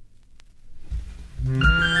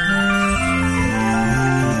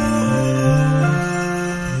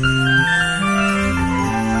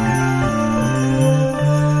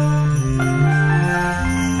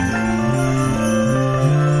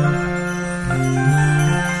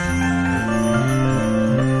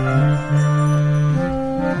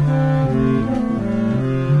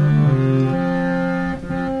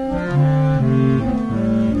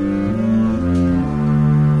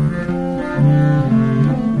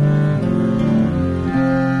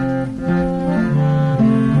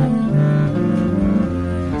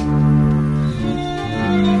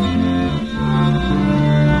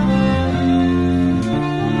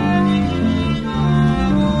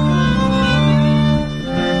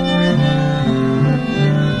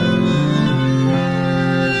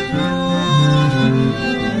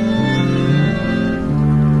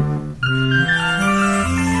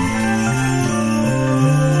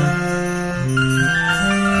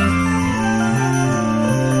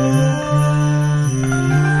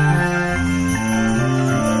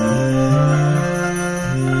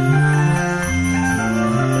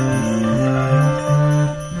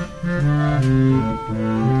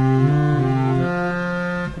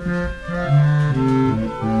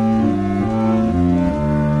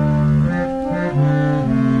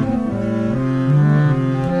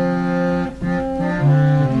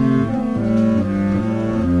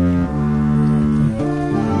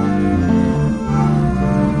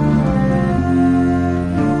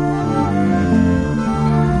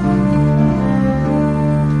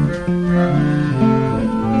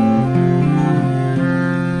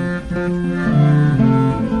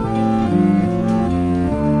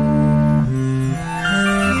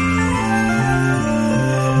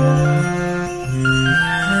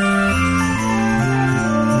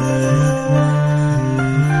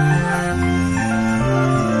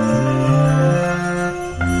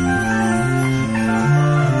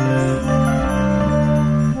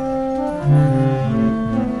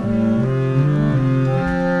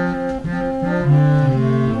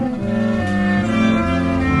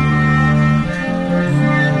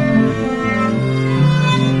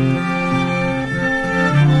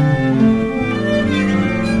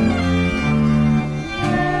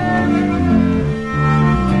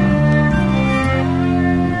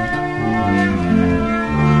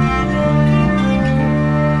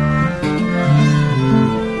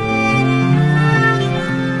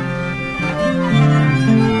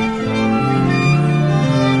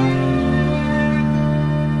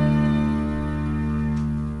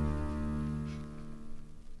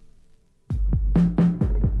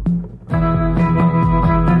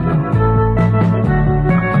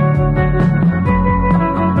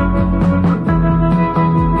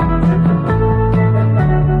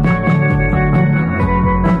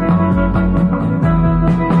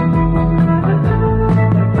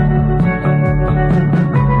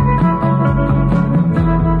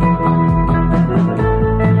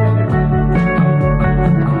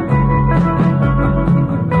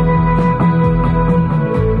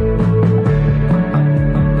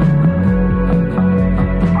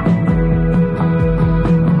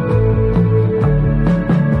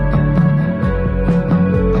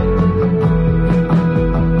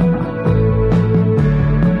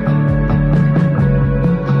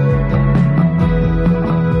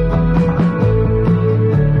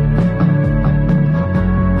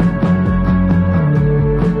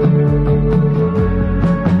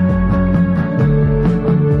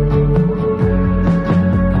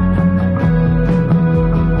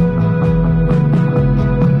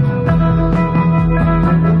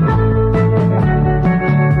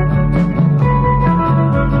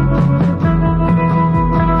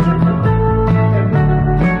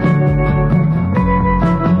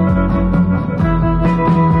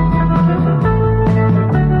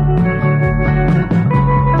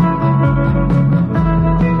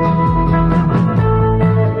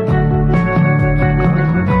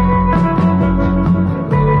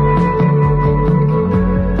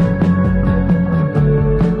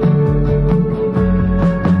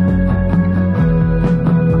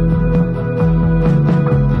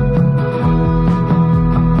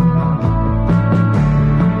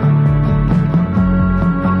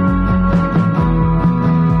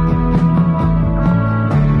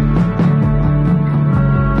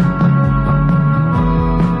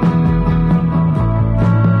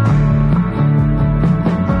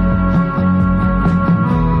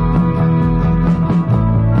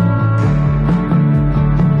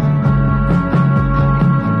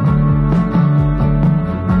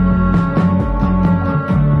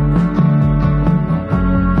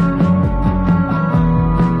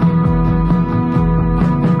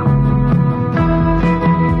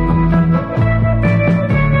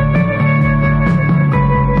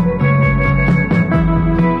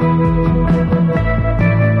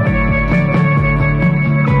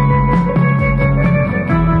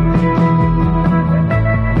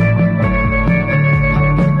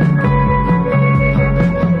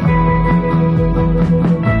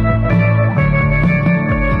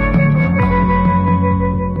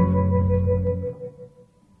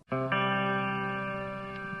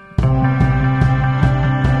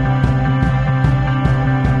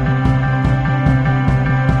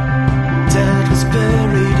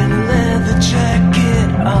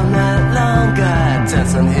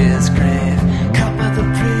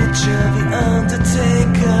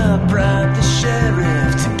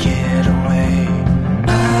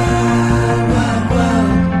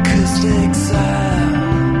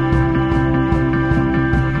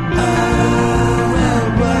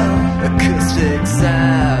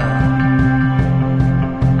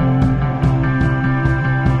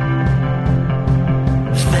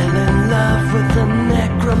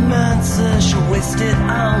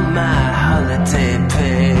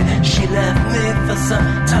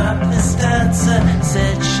 dancer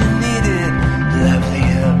said she needed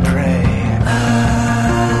lovelier prey.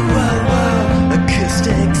 Oh, whoa, whoa,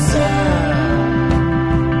 acoustic sound.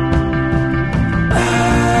 Oh,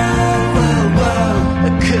 whoa,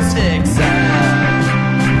 whoa, acoustic sound.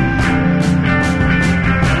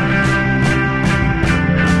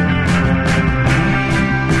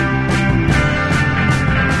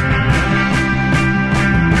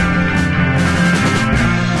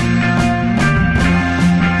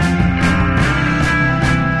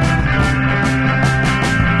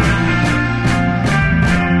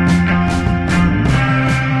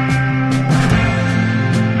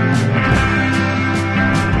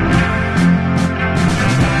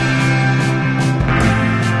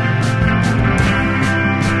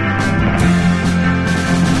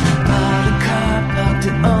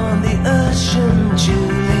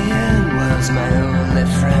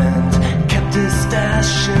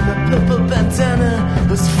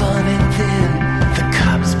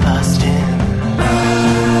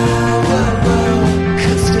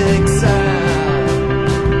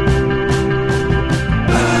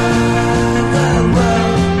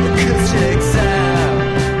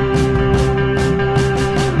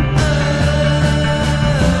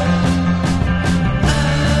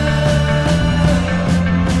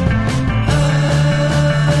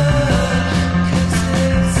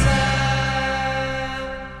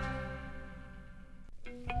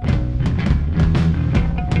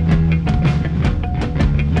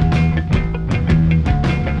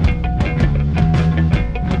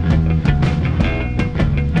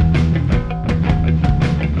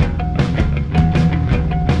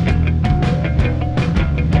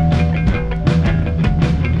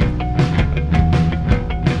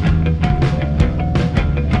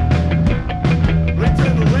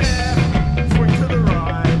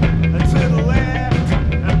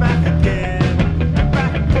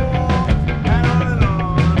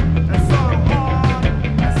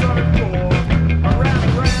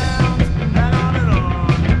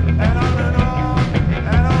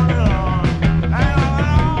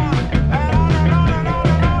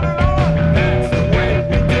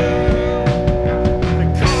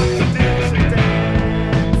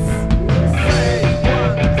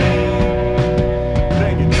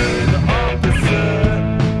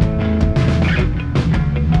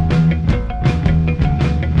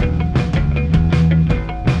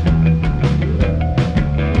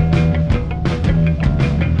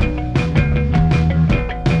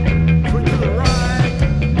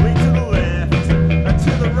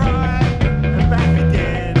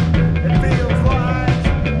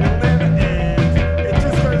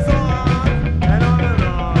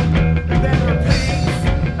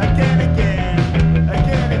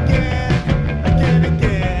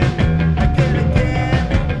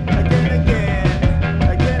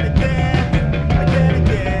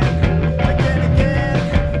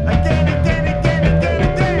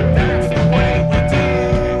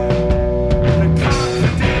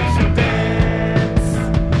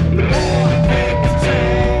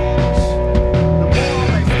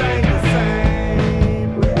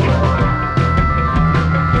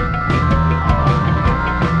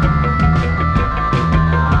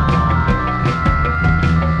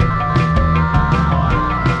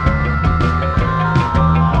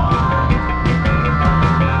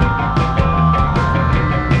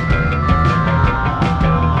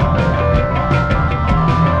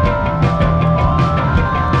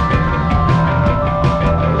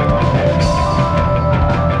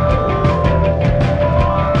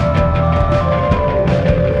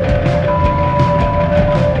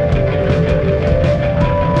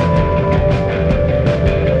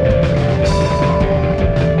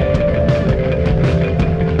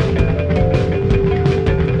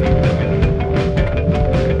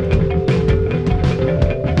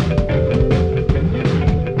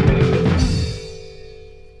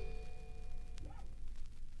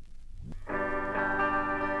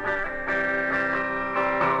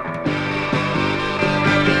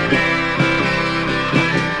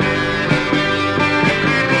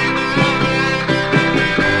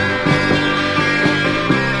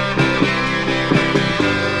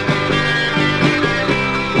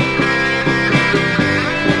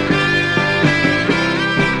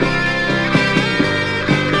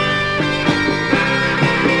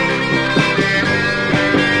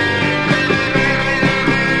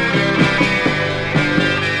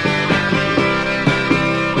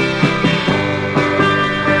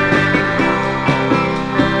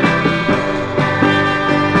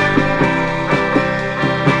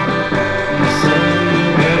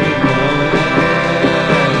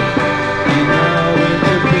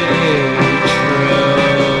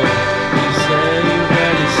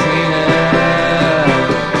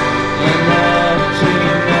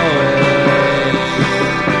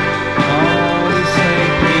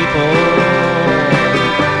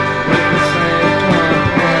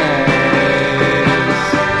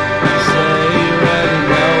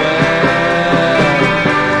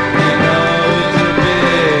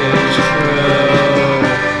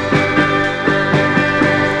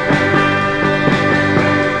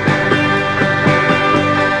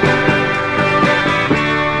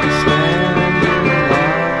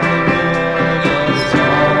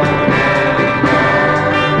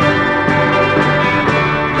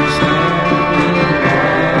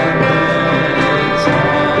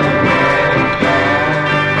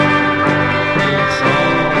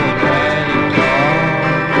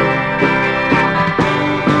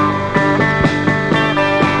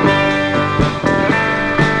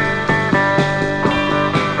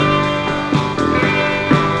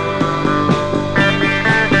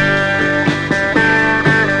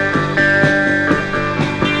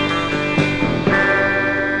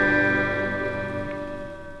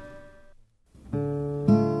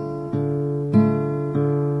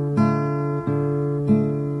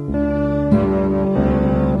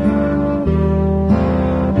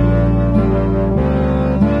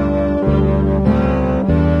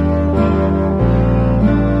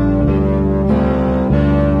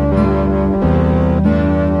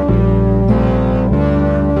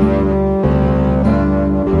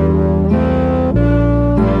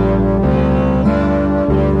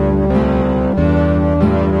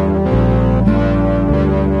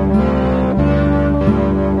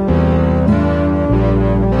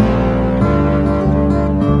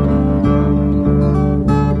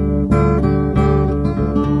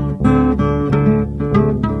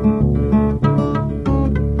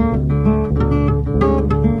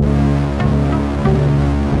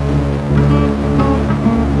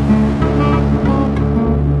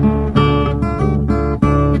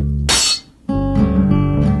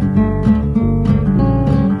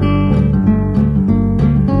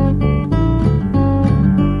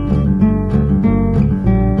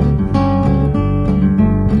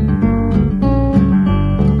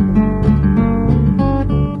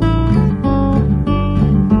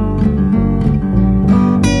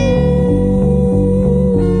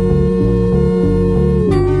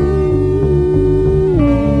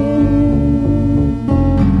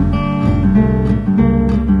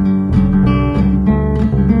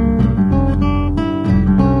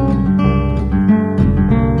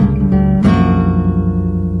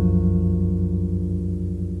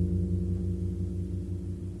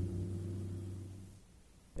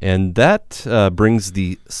 And that brings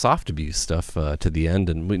the soft abuse stuff to the end,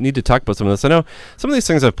 and we need to talk about some of this. I know some of these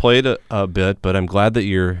things I've played a bit, but I'm glad that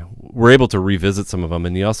we're able to revisit some of them,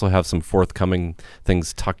 and you also have some forthcoming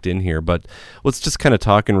things tucked in here. But let's just kind of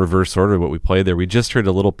talk in reverse order what we played there. We just heard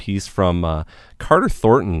a little piece from Carter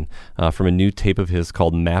Thornton from a new tape of his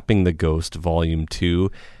called Mapping the Ghost Volume 2.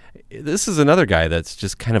 This is another guy that's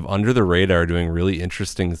just kind of under the radar doing really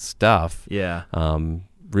interesting stuff. Yeah.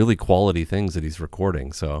 Really quality things that he's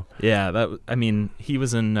recording. So yeah, he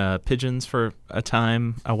was in Pigeons for a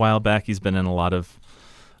time a while back. He's been in a lot of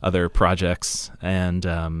other projects, and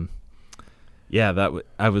I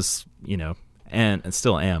was, and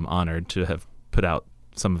still am honored to have put out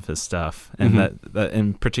some of his stuff, and that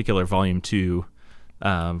in particular, Volume 2,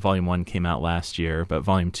 Volume 1 came out last year, but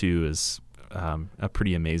Volume 2 is a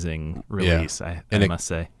pretty amazing release, I must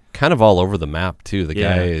say. Kind of all over the map too. The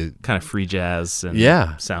guy kind of free jazz and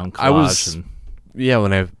sound collage.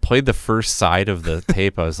 When I played the first side of the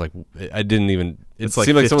tape, I was like, I didn't even. It like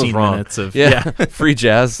seemed like 15 something was wrong. minutes of free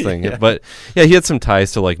jazz thing. Yeah. But yeah, he had some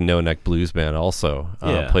ties to like No Neck Blues Band also.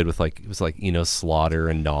 Played with it was like Eno Slaughter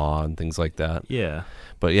and Gnaw and things like that. Yeah.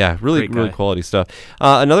 But yeah, really quality stuff.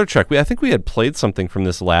 Another track, I think we had played something from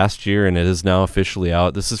this last year, and it is now officially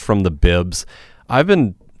out. This is from the Bibs. I've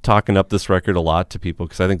been talking up this record a lot to people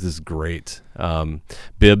because I think this is great.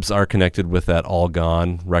 Bibs are connected with that All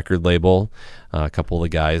Gone record label. A couple of the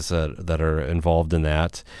guys that are involved in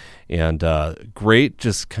that, and great,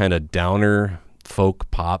 just kind of downer folk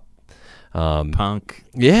pop, punk.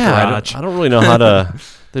 Yeah, I don't really know how to.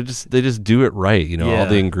 They just do it right. All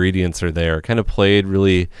the ingredients are there. Kind of played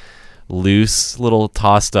really loose, little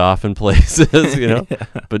tossed off in places,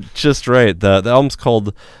 but just right. The album's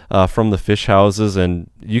called From the Fish Houses, and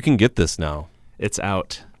you can get this now. It's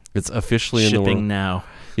out. It's officially in the world. Shipping now.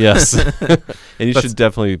 Yes. And you should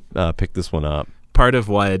definitely pick this one up. Part of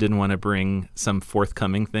why I didn't want to bring some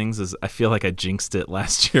forthcoming things is I feel like I jinxed it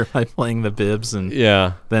last year by playing the Bibs, and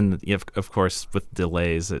then of course with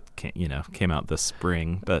delays it came out this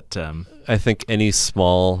spring. But I think any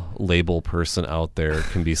small label person out there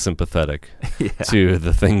can be sympathetic to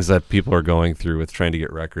the things that people are going through with trying to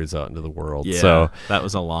get records out into the world. Yeah, so that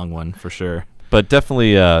was a long one for sure. But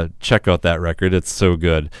definitely check out that record. It's so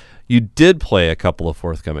good. You did play a couple of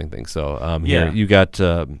forthcoming things. So here you got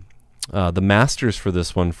the masters for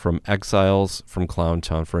this one from Exiles from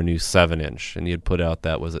Clowntown for a new 7-inch, and you had put out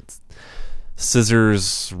that was it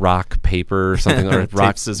Scissors Rock Paper or something, or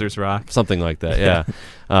Rock Scissors Rock, something like that. Yeah,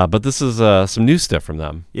 but this is some new stuff from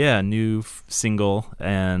them. Yeah, new single,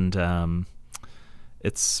 and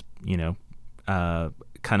it's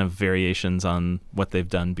kind of variations on what they've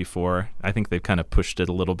done before. I think they've kind of pushed it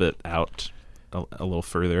a little bit out a little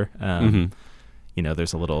further.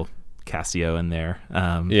 There's a little Casio in there.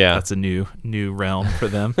 That's a new realm for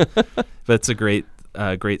them. But it's a great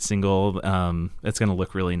single. It's going to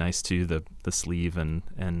look really nice too. The sleeve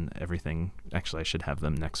and everything. Actually, I should have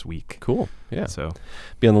them next week. Cool. Yeah. So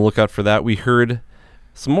be on the lookout for that. We heard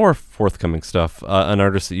some more forthcoming stuff. An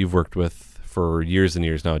artist that you've worked with for years and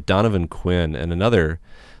years now, Donovan Quinn, and another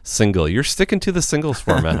single. You're sticking to the singles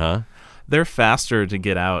format, huh? They're faster to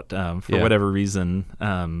get out for whatever reason.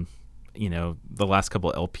 The last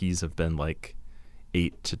couple LPs have been like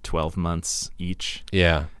 8 to 12 months each.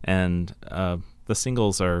 Yeah. And the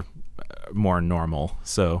singles are more normal.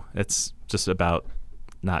 So it's just about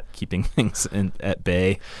not keeping things at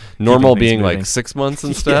bay. Normal being like 6 months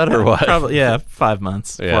instead, or what? Probably, 5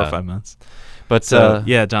 months, 4 or 5 months. But so,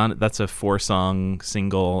 that's a 4-song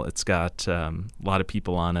single. It's got a lot of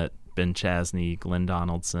people on it. Ben Chasney, Glenn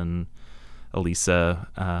Donaldson,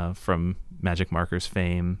 Elisa from Magic Markers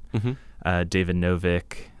fame, David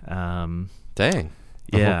Novick. Dang.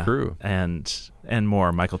 The whole crew. And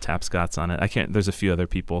more. Michael Tapscott's on it. There's a few other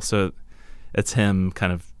people. So it's him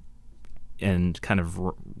kind of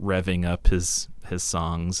revving up his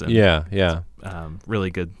songs. And really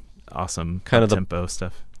good, awesome kind of tempo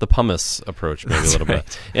stuff. The pumice approach, maybe a little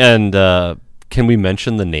bit. And can we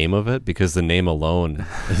mention the name of it? Because the name alone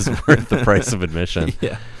is worth the price of admission.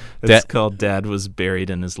 Yeah. It's called Dad Was Buried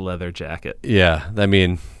in His Leather Jacket. Yeah. I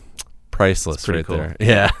mean, priceless right cool. there.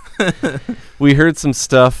 Yeah. We heard some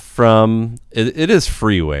stuff from, it is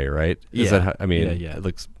Freeway, right? Is that it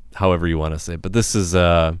looks however you want to say it. But this is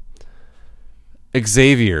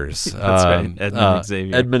Xavier's. That's right.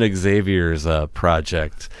 Edmund Xavier's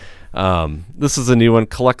project. This is a new one.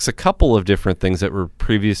 Collects a couple of different things that were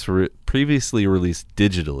previously released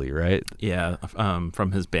digitally, right? Yeah,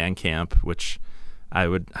 from his Bandcamp, which I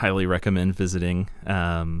would highly recommend visiting.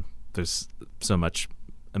 There's so much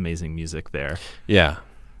amazing music there. Yeah.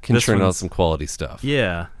 can This churn out one's- some quality stuff.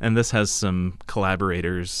 Yeah, and this has some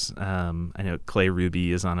collaborators. I know Clay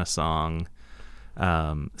Ruby is on a song.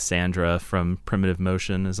 Sandra from Primitive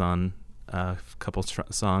Motion is on a couple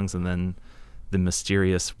songs, and then the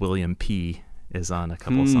mysterious William P. is on a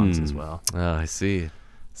couple songs as well. Oh, I see.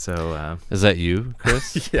 So Is that you,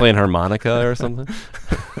 Chris? Yeah. Playing harmonica or something?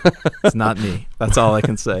 it's not me. That's all I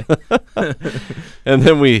can say. And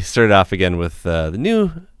then we started off again with the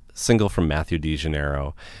new single from Matthew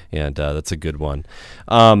DeGeneiro, and that's a good one.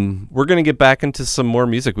 We're going to get back into some more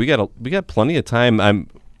music. We got plenty of time. I'm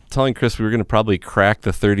telling Chris we were going to probably crack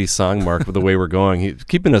the 30 song mark with the way we're going. He's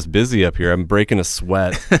keeping us busy up here. I'm breaking a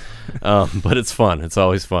sweat, but it's fun. It's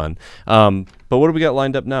always fun. But what do we got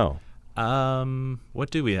lined up now?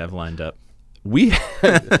 What do we have lined up?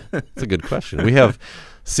 That's a good question. We have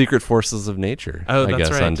Secret Forces of Nature. Oh, I that's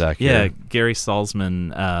guess, right. on deck Yeah, here. Gary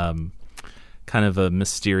Salzman, kind of a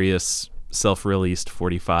mysterious self-released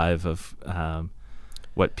 45 of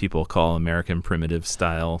what people call American primitive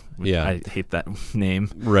style. Yeah. I hate that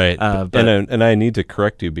name. Right. but- and I need to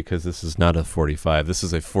correct you because this is not a 45. This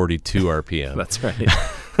is a 42 RPM. That's right.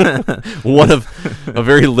 One of a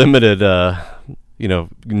very limited,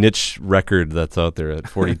 niche record that's out there at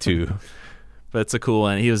 42. But it's a cool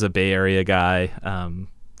one. He was a Bay Area guy,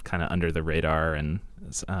 kind of under the radar, and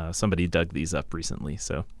somebody dug these up recently.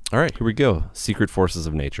 So All right, here we go. Secret Forces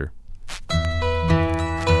of Nature.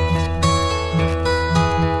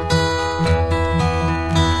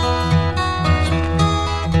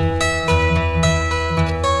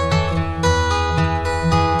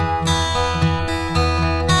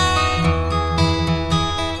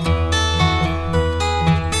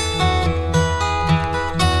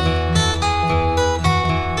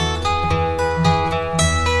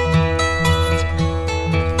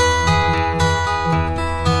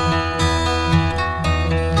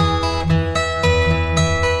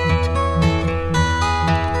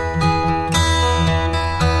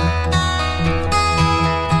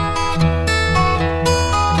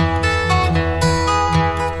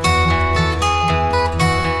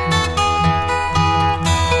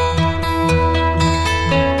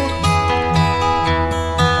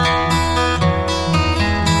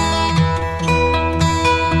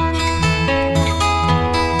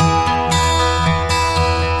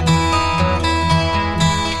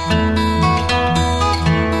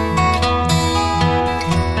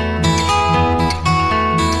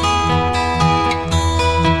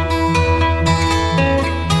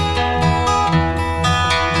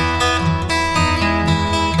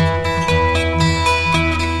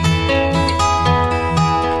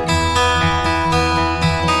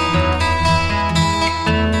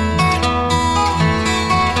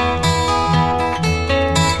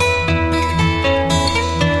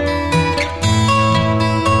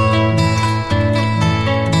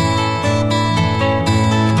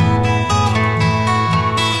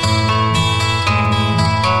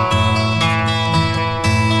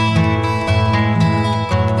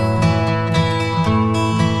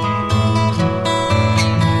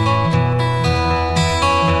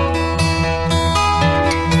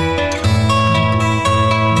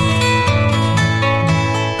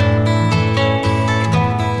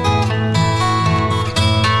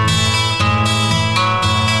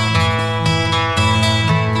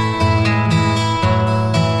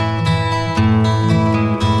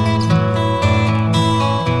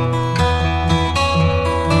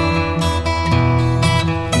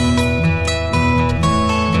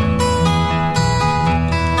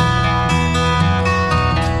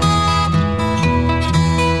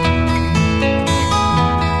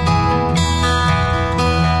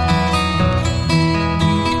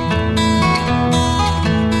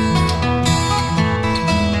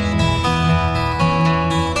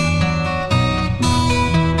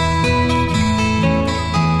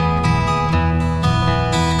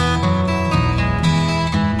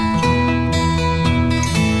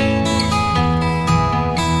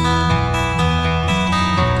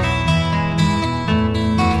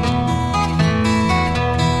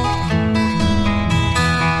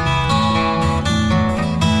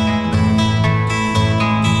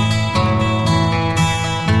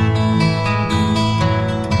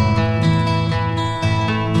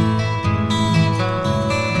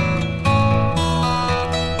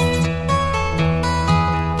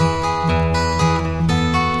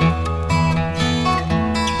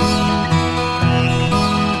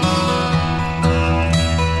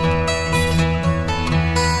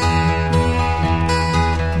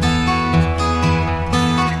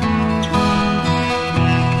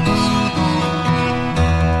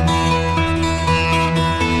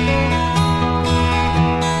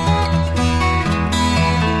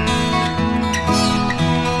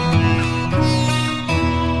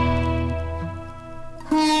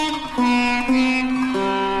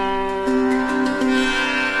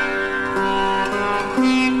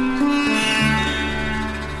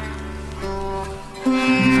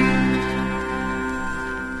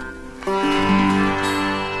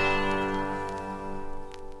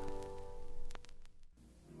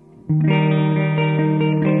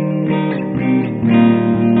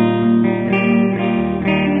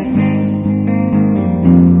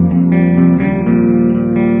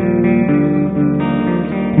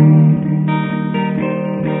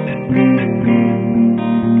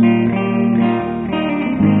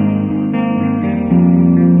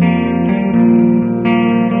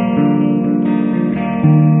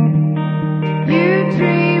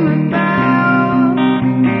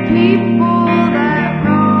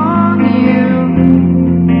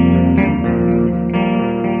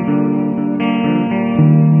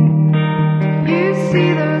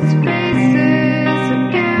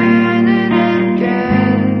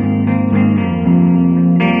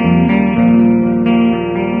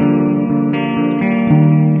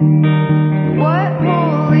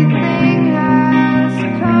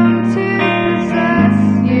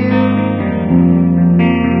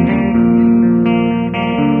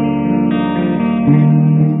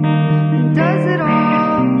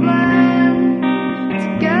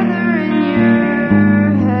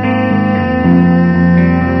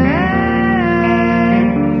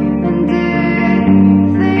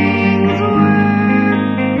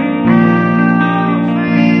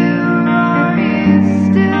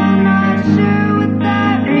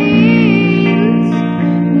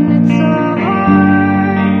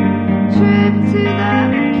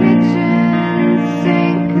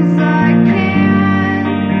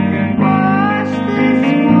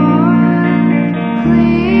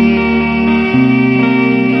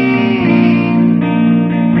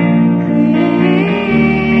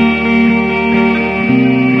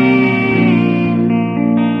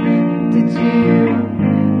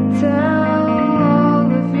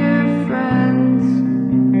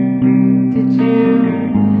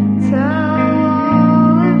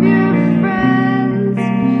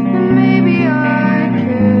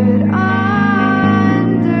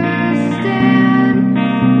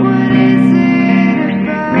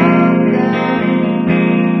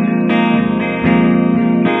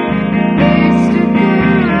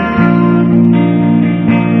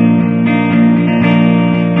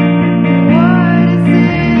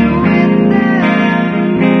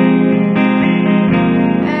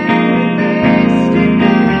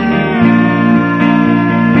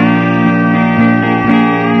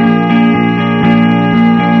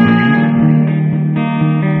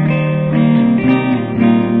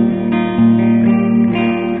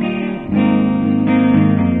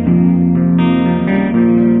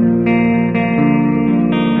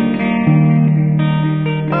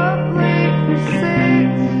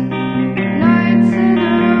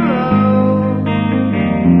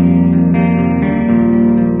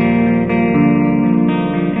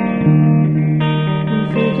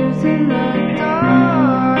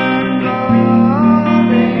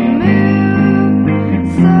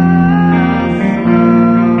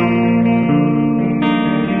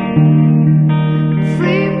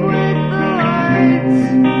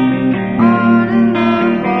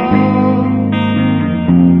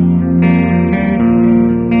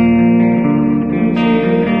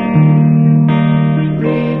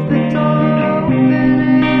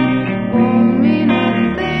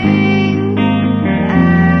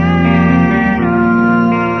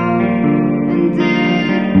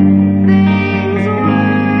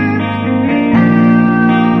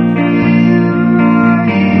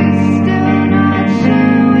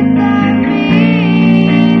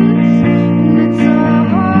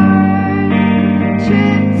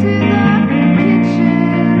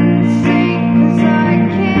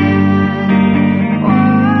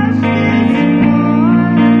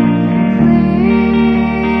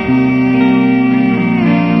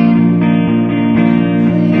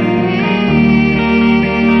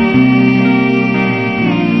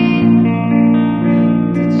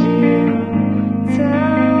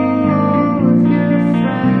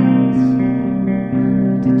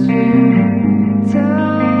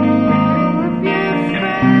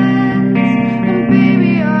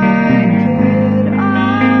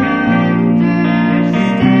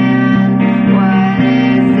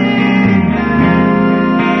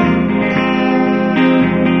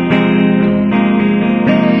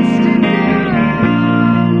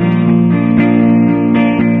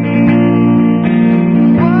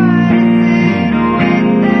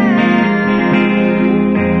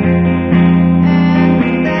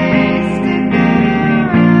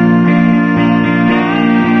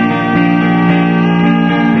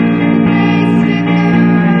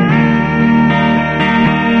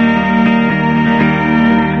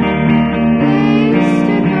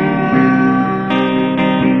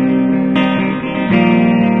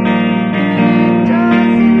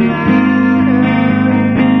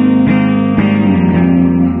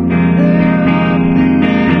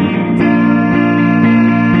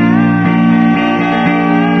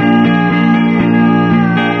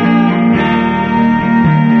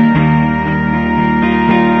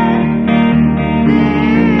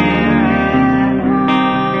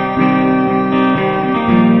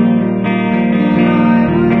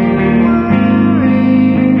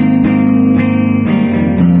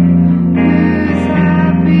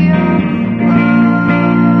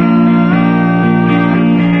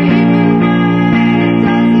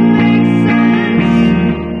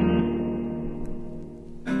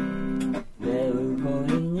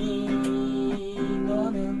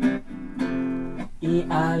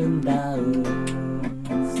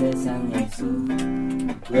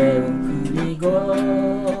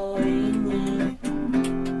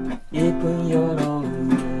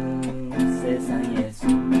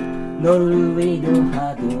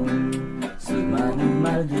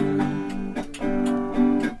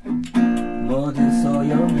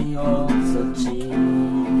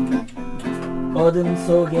 어둠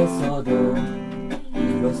속에서도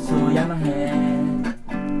이로써 야망해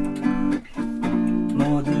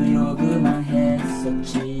모두 요구만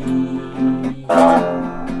했었지.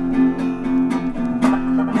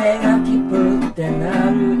 내가 기쁠 땐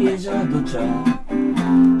나를 잊어도 줘.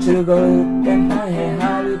 즐거울 땐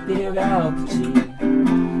화해할 필요가 없지.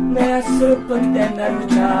 내가 슬픈 땐 나를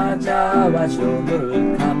찾아와줘.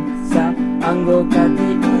 널 감싸 안고 같이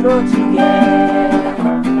울어주게.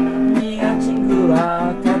 네가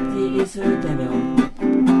친구와 같이 있을 때면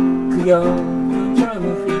그겨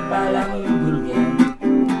젊은 휘바람을 불게.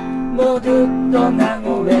 모두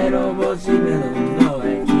떠나고 외로워지면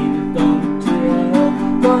너의 길동트에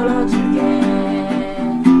걸어줄게.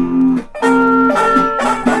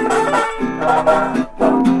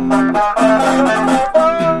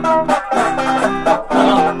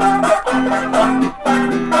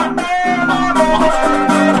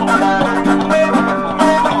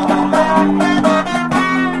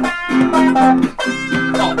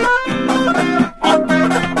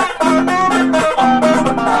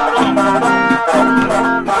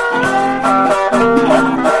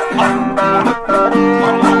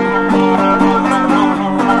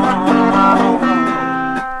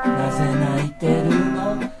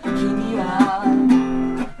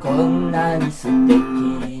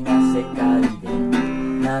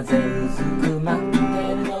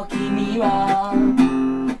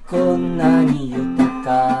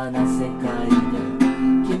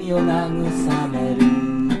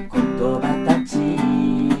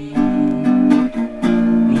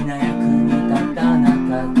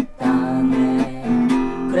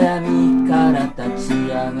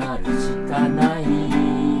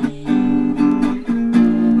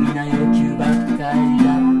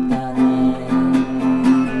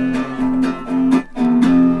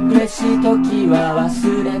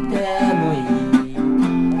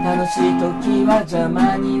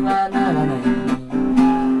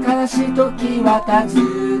訪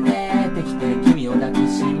ねてきて君を抱き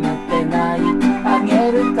しめて泣いてあ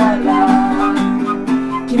げるから。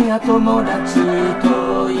君が友達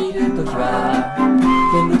といるときは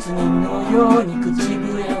見物人のように口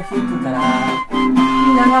笛を吹くから。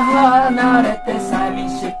皆が離れて寂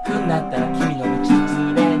しくなったら君の道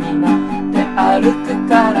連れになって歩く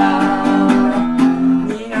から。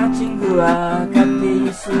네가 친구와 같이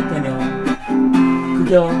있을 때면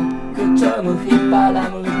그저 그 젊은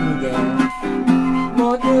휘바람을 불게.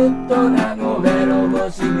 모두 떠나고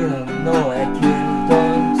외로워지면 너의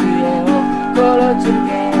길동트에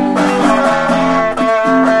걸어줄게.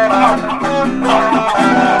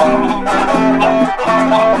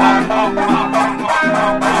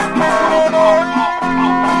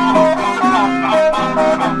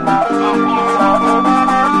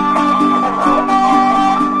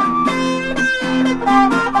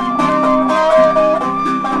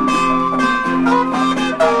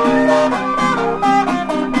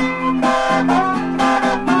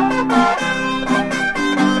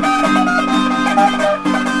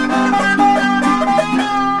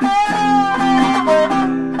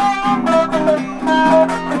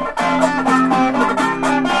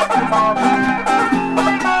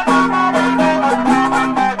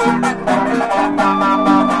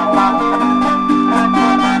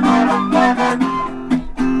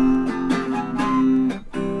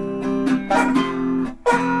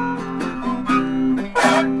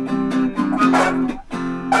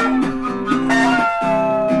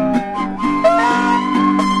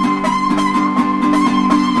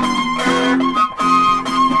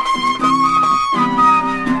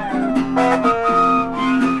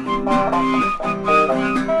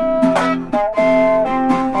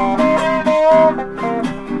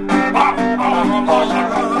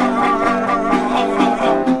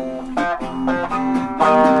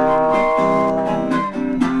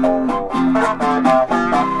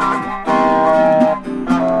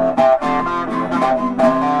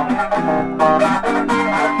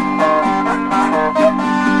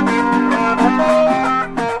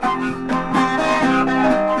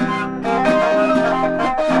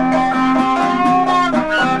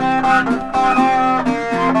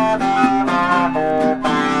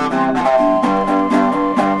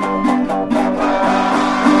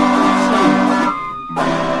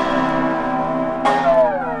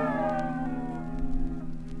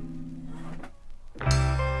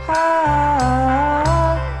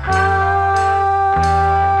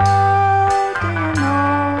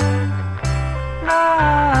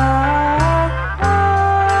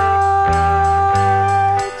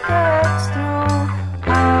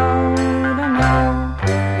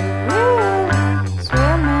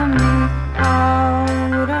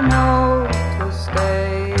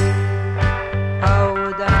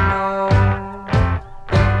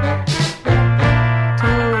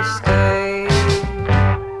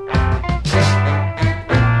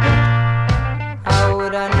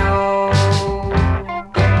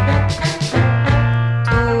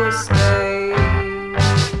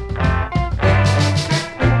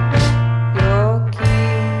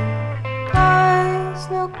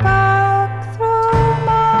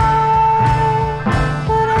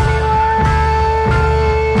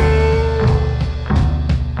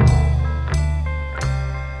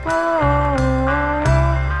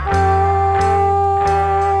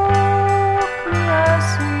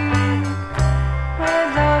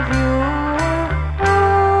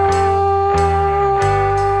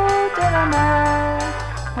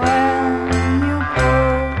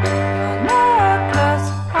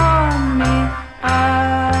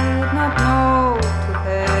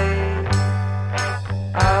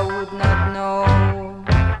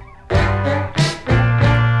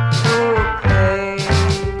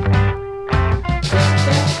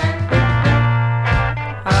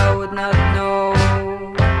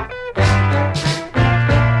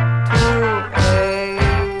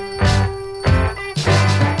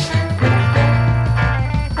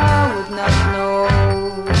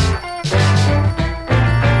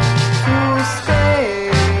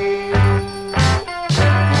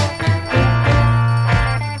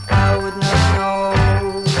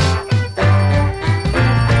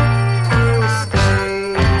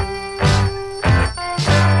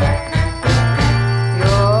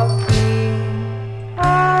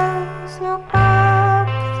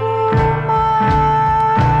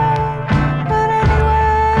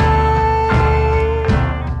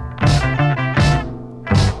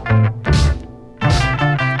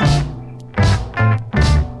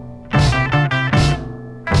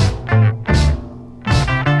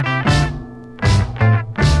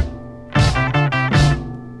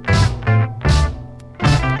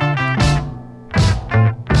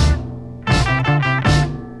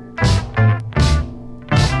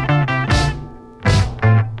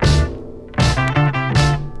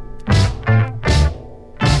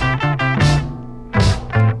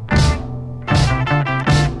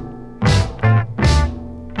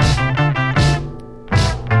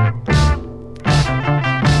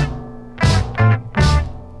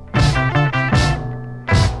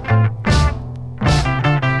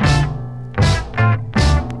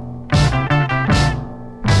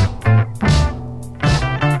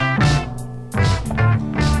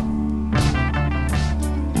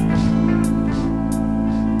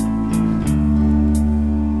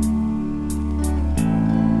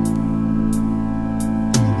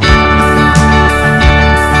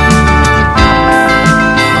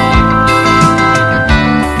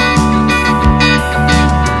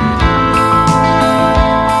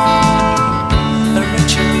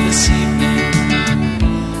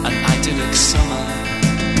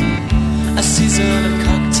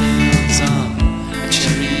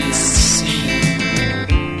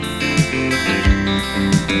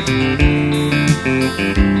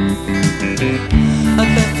 A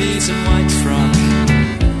Bethy's and white frock,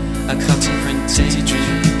 a cotton print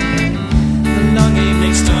daydream, the long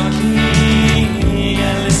evening stalking,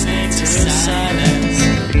 and listening to silence.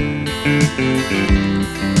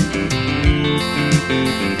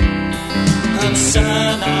 And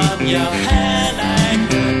sun on your head like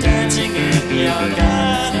we're dancing in your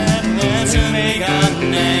garden. When to make up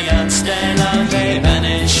and stay long, they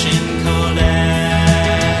vanish in cold air.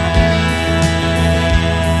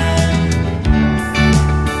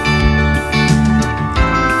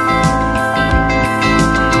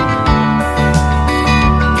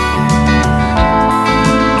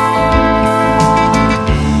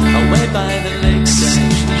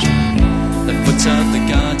 Of the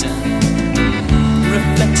garden,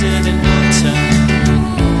 reflected in water,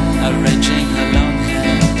 arranging her long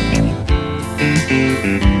hair.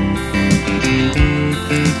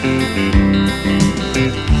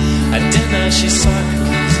 At dinner she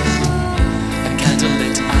sparkles, her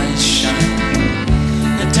candlelit eyes shine.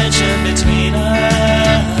 The tension between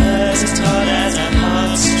us is taut as a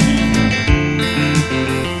heartstring.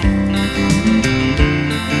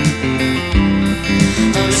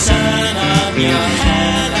 Oh, the sun on your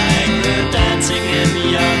head like we're dancing in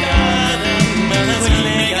your garden. But as we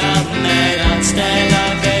lay up night on stay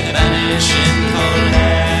long, they vanish in cold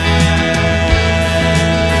air.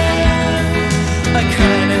 I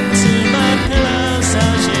cried into my pillow so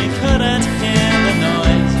she couldn't hear the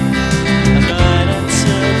noise. I cried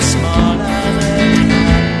into the small other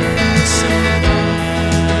candle so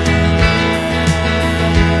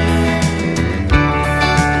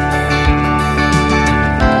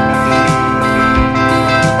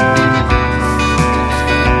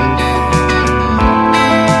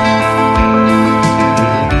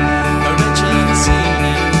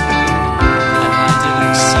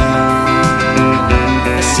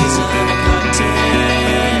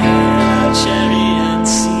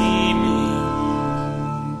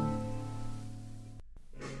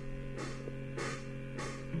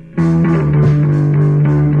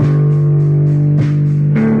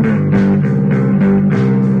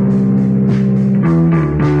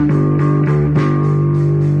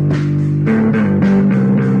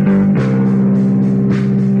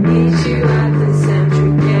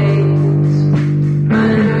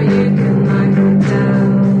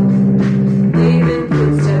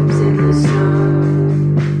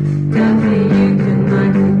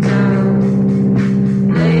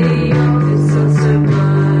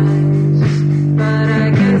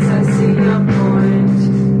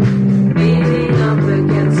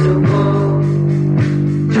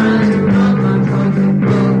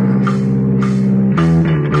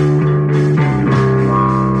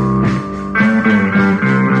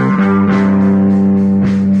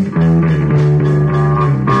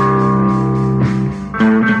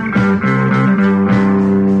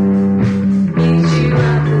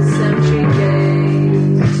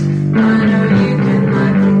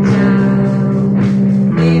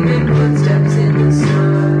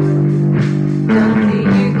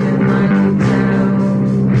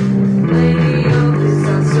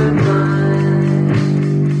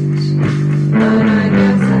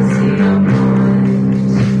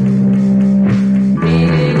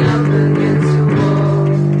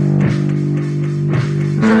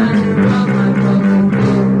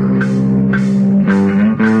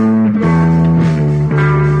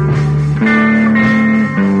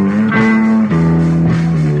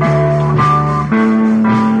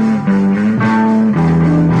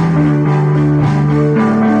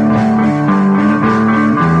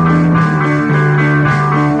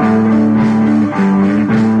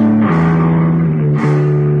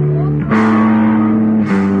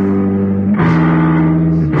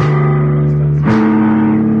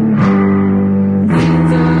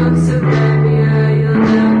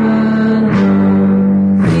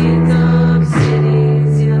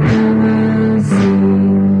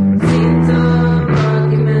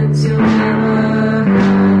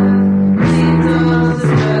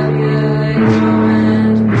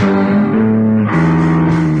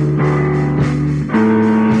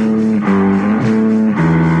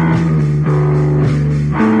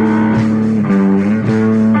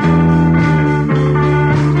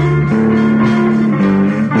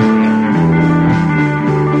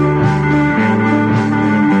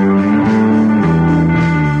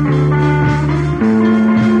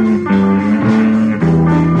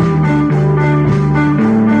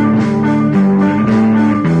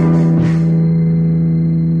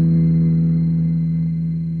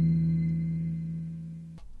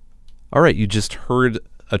All right, you just heard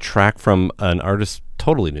a track from an artist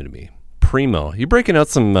totally new to me, Primo. You're breaking out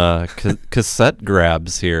some cassette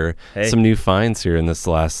grabs here, Hey. some new finds here in this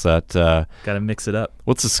last set. Got to mix it up.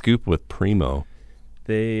 What's the scoop with Primo?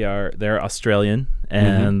 They're Australian,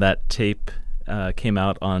 and that tape came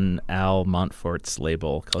out on Al Montfort's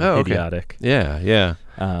label called okay. Idiotic Yeah.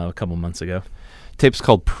 a couple months ago. Tape's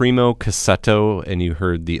called Primo Cassetto, and you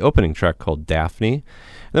heard the opening track called Daphne. And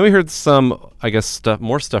then we heard some, I guess,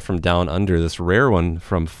 more stuff from Down Under, this rare one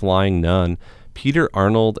from Flying Nun, Peter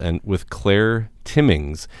Arnold, and with Claire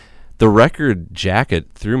Timmings. The record jacket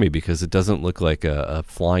threw me because it doesn't look like a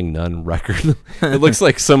Flying Nun record. It looks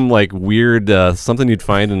like some like weird something you'd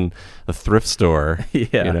find in a thrift store.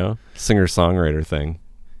 Yeah. You know, singer-songwriter thing.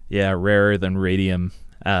 Yeah, Rarer Than Radium.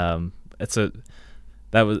 I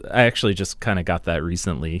actually just kind of got that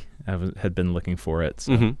recently. Had been looking for it,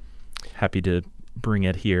 so happy to bring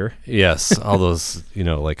it here. Yes, all those,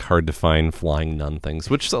 like hard to find Flying Nun things,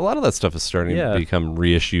 which a lot of that stuff is starting to become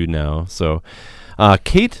reissued now. So,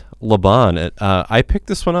 Kate Laban, I picked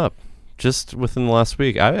this one up just within the last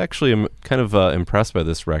week. I actually am kind of impressed by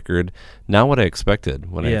this record. Not what I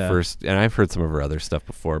expected when I first, and I've heard some of her other stuff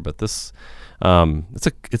before, but this,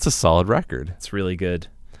 it's a solid record. It's really good.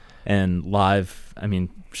 And live, I mean,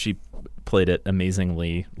 she played it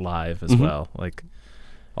amazingly live as well. Like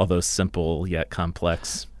all those simple yet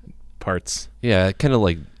complex parts. Yeah, kind of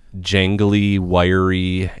like jangly,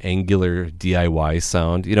 wiry, angular DIY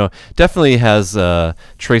sound. Definitely has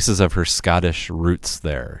traces of her Scottish roots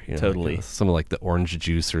there. Totally. Something like the Orange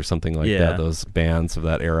Juice or something like that, those bands of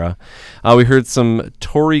that era. We heard some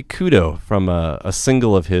Tori Kudo from a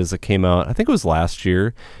single of his that came out, I think it was last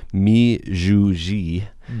year. Mi Ju Ji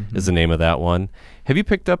is the name of that one. Have you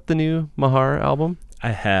picked up the new Mahar album?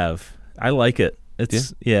 I have. I like it.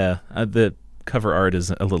 It's the cover art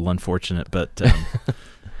is a little unfortunate, but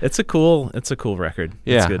it's a cool record.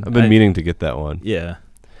 Yeah, it's good. I've been meaning to get that one. Yeah.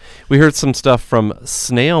 We heard some stuff from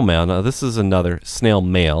Snail Mail. Now, this is another Snail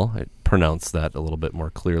Mail. I pronounced that a little bit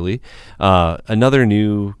more clearly. Another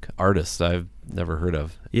new artist I've never heard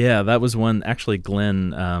of. Yeah, that was one actually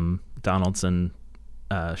Glenn Donaldson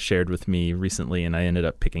shared with me recently, and I ended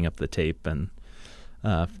up picking up the tape and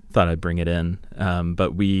thought I'd bring it in.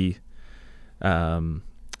 But we...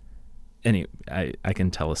 Anyway, I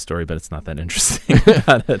can tell a story, but it's not that interesting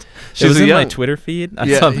about it. It was in my Twitter feed.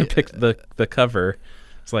 I saw them pick the cover.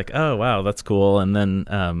 It's like, oh, wow, that's cool. And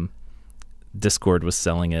then Discord was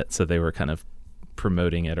selling it, so they were kind of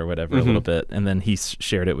promoting it or whatever a little bit. And then he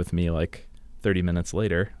shared it with me like 30 minutes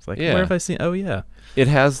later. It's like, where have I seen? Oh, yeah. It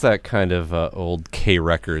has that kind of old K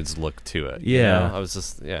Records look to it. Yeah. I was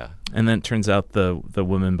just, And then it turns out the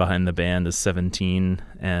woman behind the band is 17,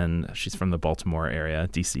 and she's from the Baltimore area,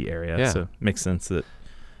 D.C. area. Yeah. So it makes sense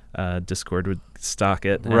that Discord would stock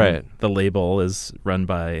it. And right. The label is run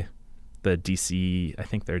by the D.C., I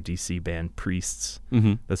think they're D.C. band Priests.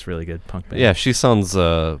 Mm-hmm. That's really good punk band. Yeah, she sounds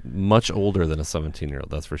much older than a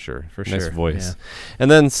 17-year-old, that's for sure. Nice voice. Yeah.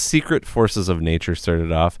 And then Secret Forces of Nature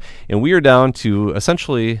started off, and we are down to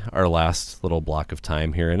essentially our last little block of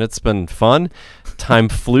time here, and it's been fun. Time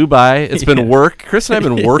flew by. It's been work. Chris and I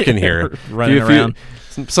have been working here. Running around.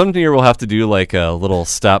 Some year we'll have to do like a little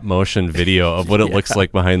stop motion video of what it looks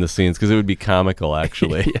like behind the scenes, because it would be comical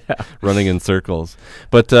actually, running in circles.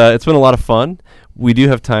 But it's been a lot of fun. We do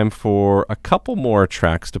have time for a couple more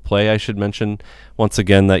tracks to play. I should mention once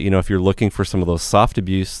again that, if you're looking for some of those soft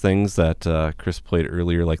abuse things that Chris played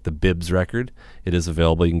earlier, like the Bibbs record, it is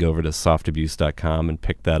available. You can go over to softabuse.com and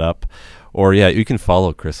pick that up. Or, you can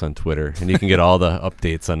follow Chris on Twitter, and you can get all the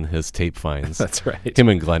updates on his tape finds. That's right. Him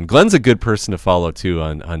and Glenn. Glenn's a good person to follow, too,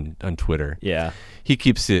 on Twitter. Yeah. He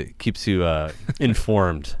keeps you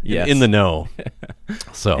informed, yes. in the know.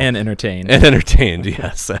 So and entertained.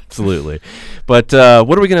 Yes, absolutely. But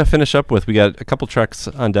what are we going to finish up with? We got a couple tracks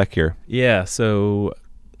on deck here. Yeah, so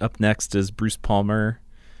up next is Bruce Palmer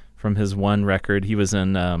from his one record. He was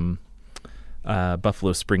in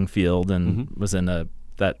Buffalo Springfield and was in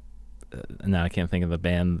now I can't think of the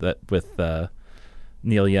band that with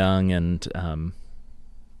Neil Young and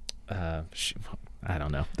I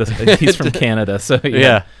don't know. He's from Canada, so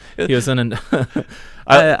he was in an.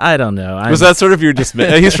 I don't know. Was that sort of your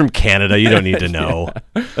dismiss? He's from Canada. You don't need to know.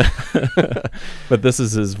 But this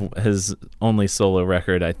is his only solo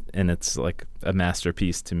record, and it's like a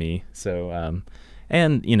masterpiece to me. So,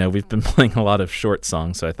 and we've been playing a lot of short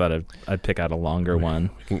songs, so I thought I'd pick out a longer one.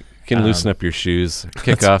 You can loosen up your shoes,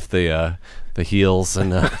 kick off the heels,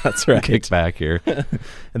 and that's right. Kick back here.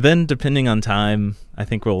 And then, depending on time, I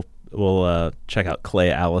think we'll check out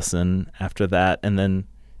Clay Allison after that, and then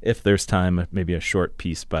if there's time, maybe a short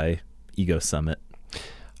piece by Ego Summit.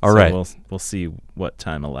 All right, we'll see what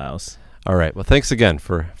time allows. All right. Well, thanks again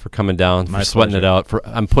for coming down, My for sweating pleasure. it out.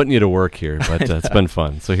 I'm putting you to work here, but it's been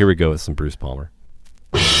fun. So here we go with some Bruce Palmer.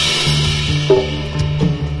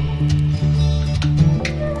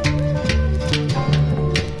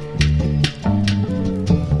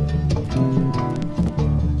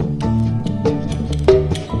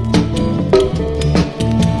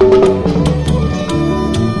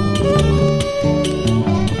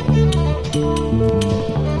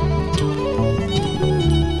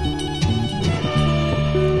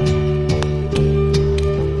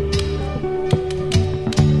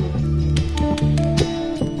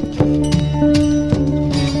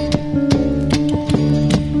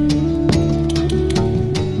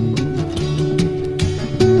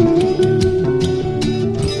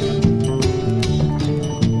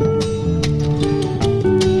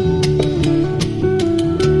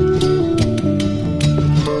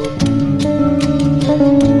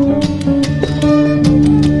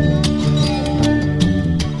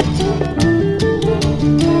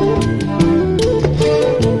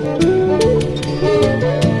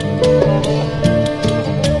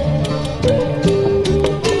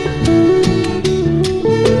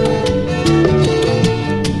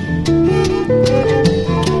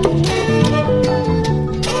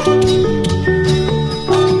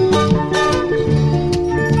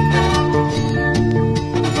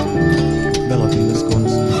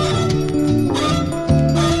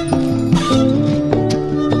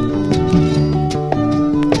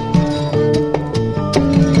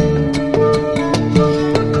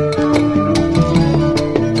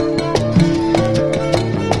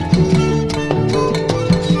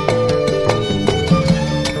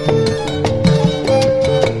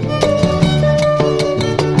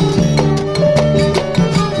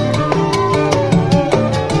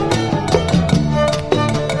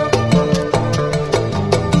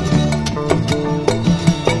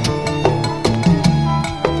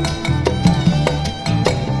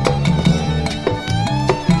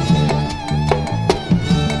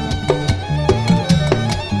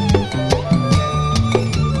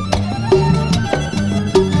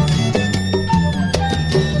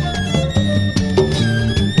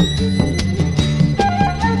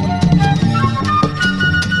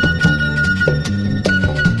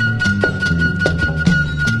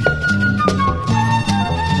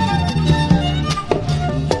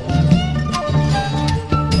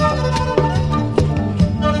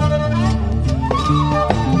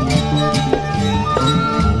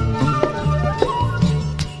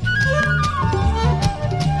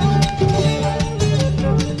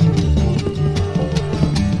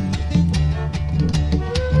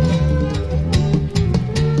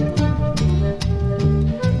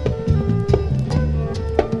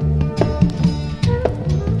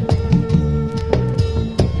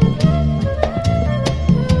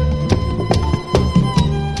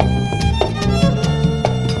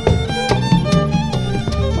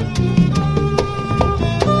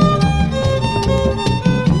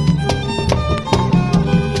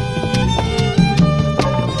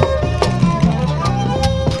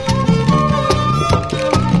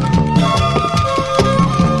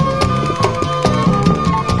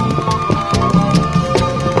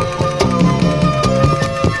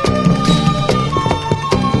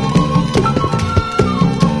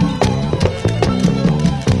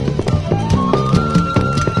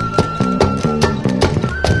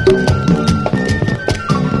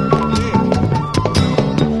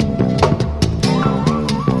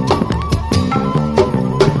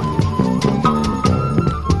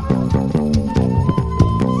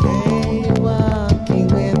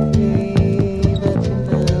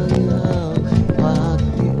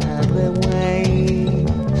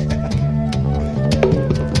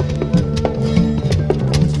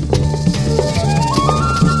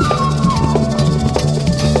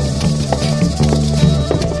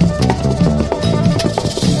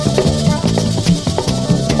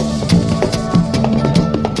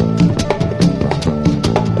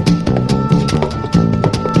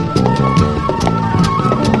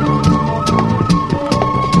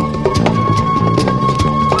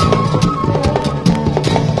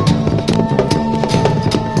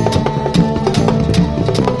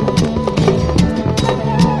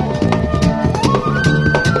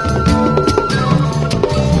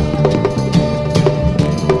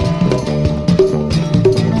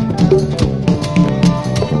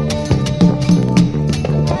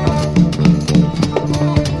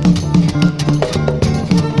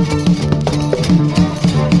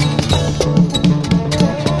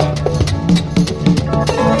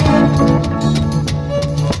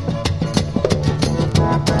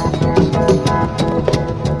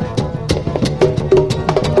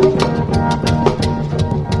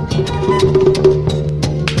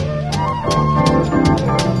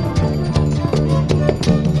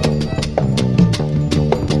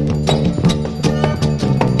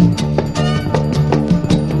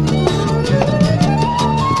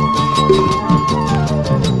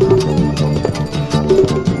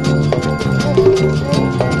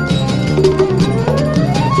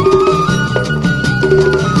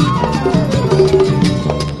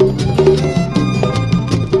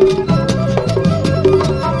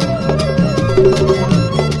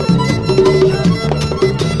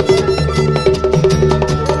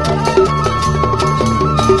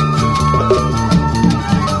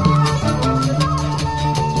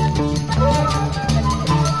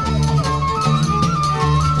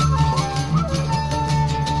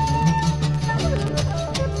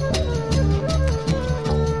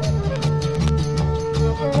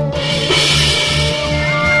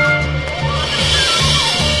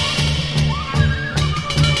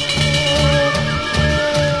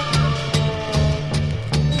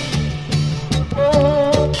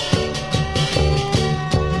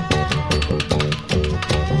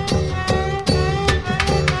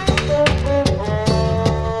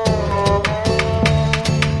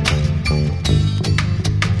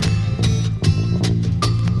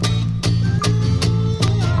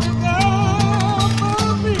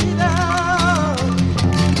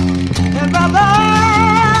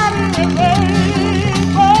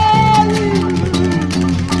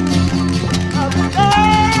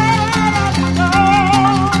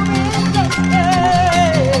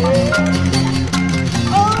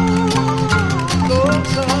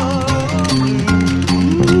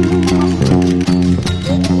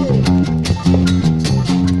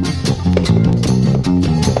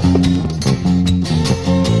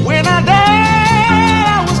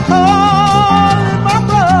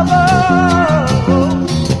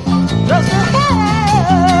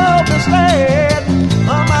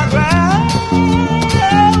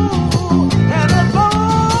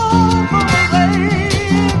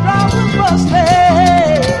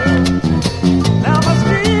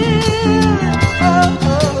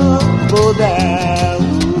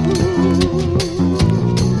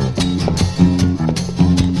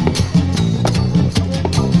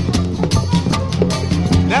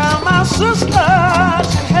 my sister.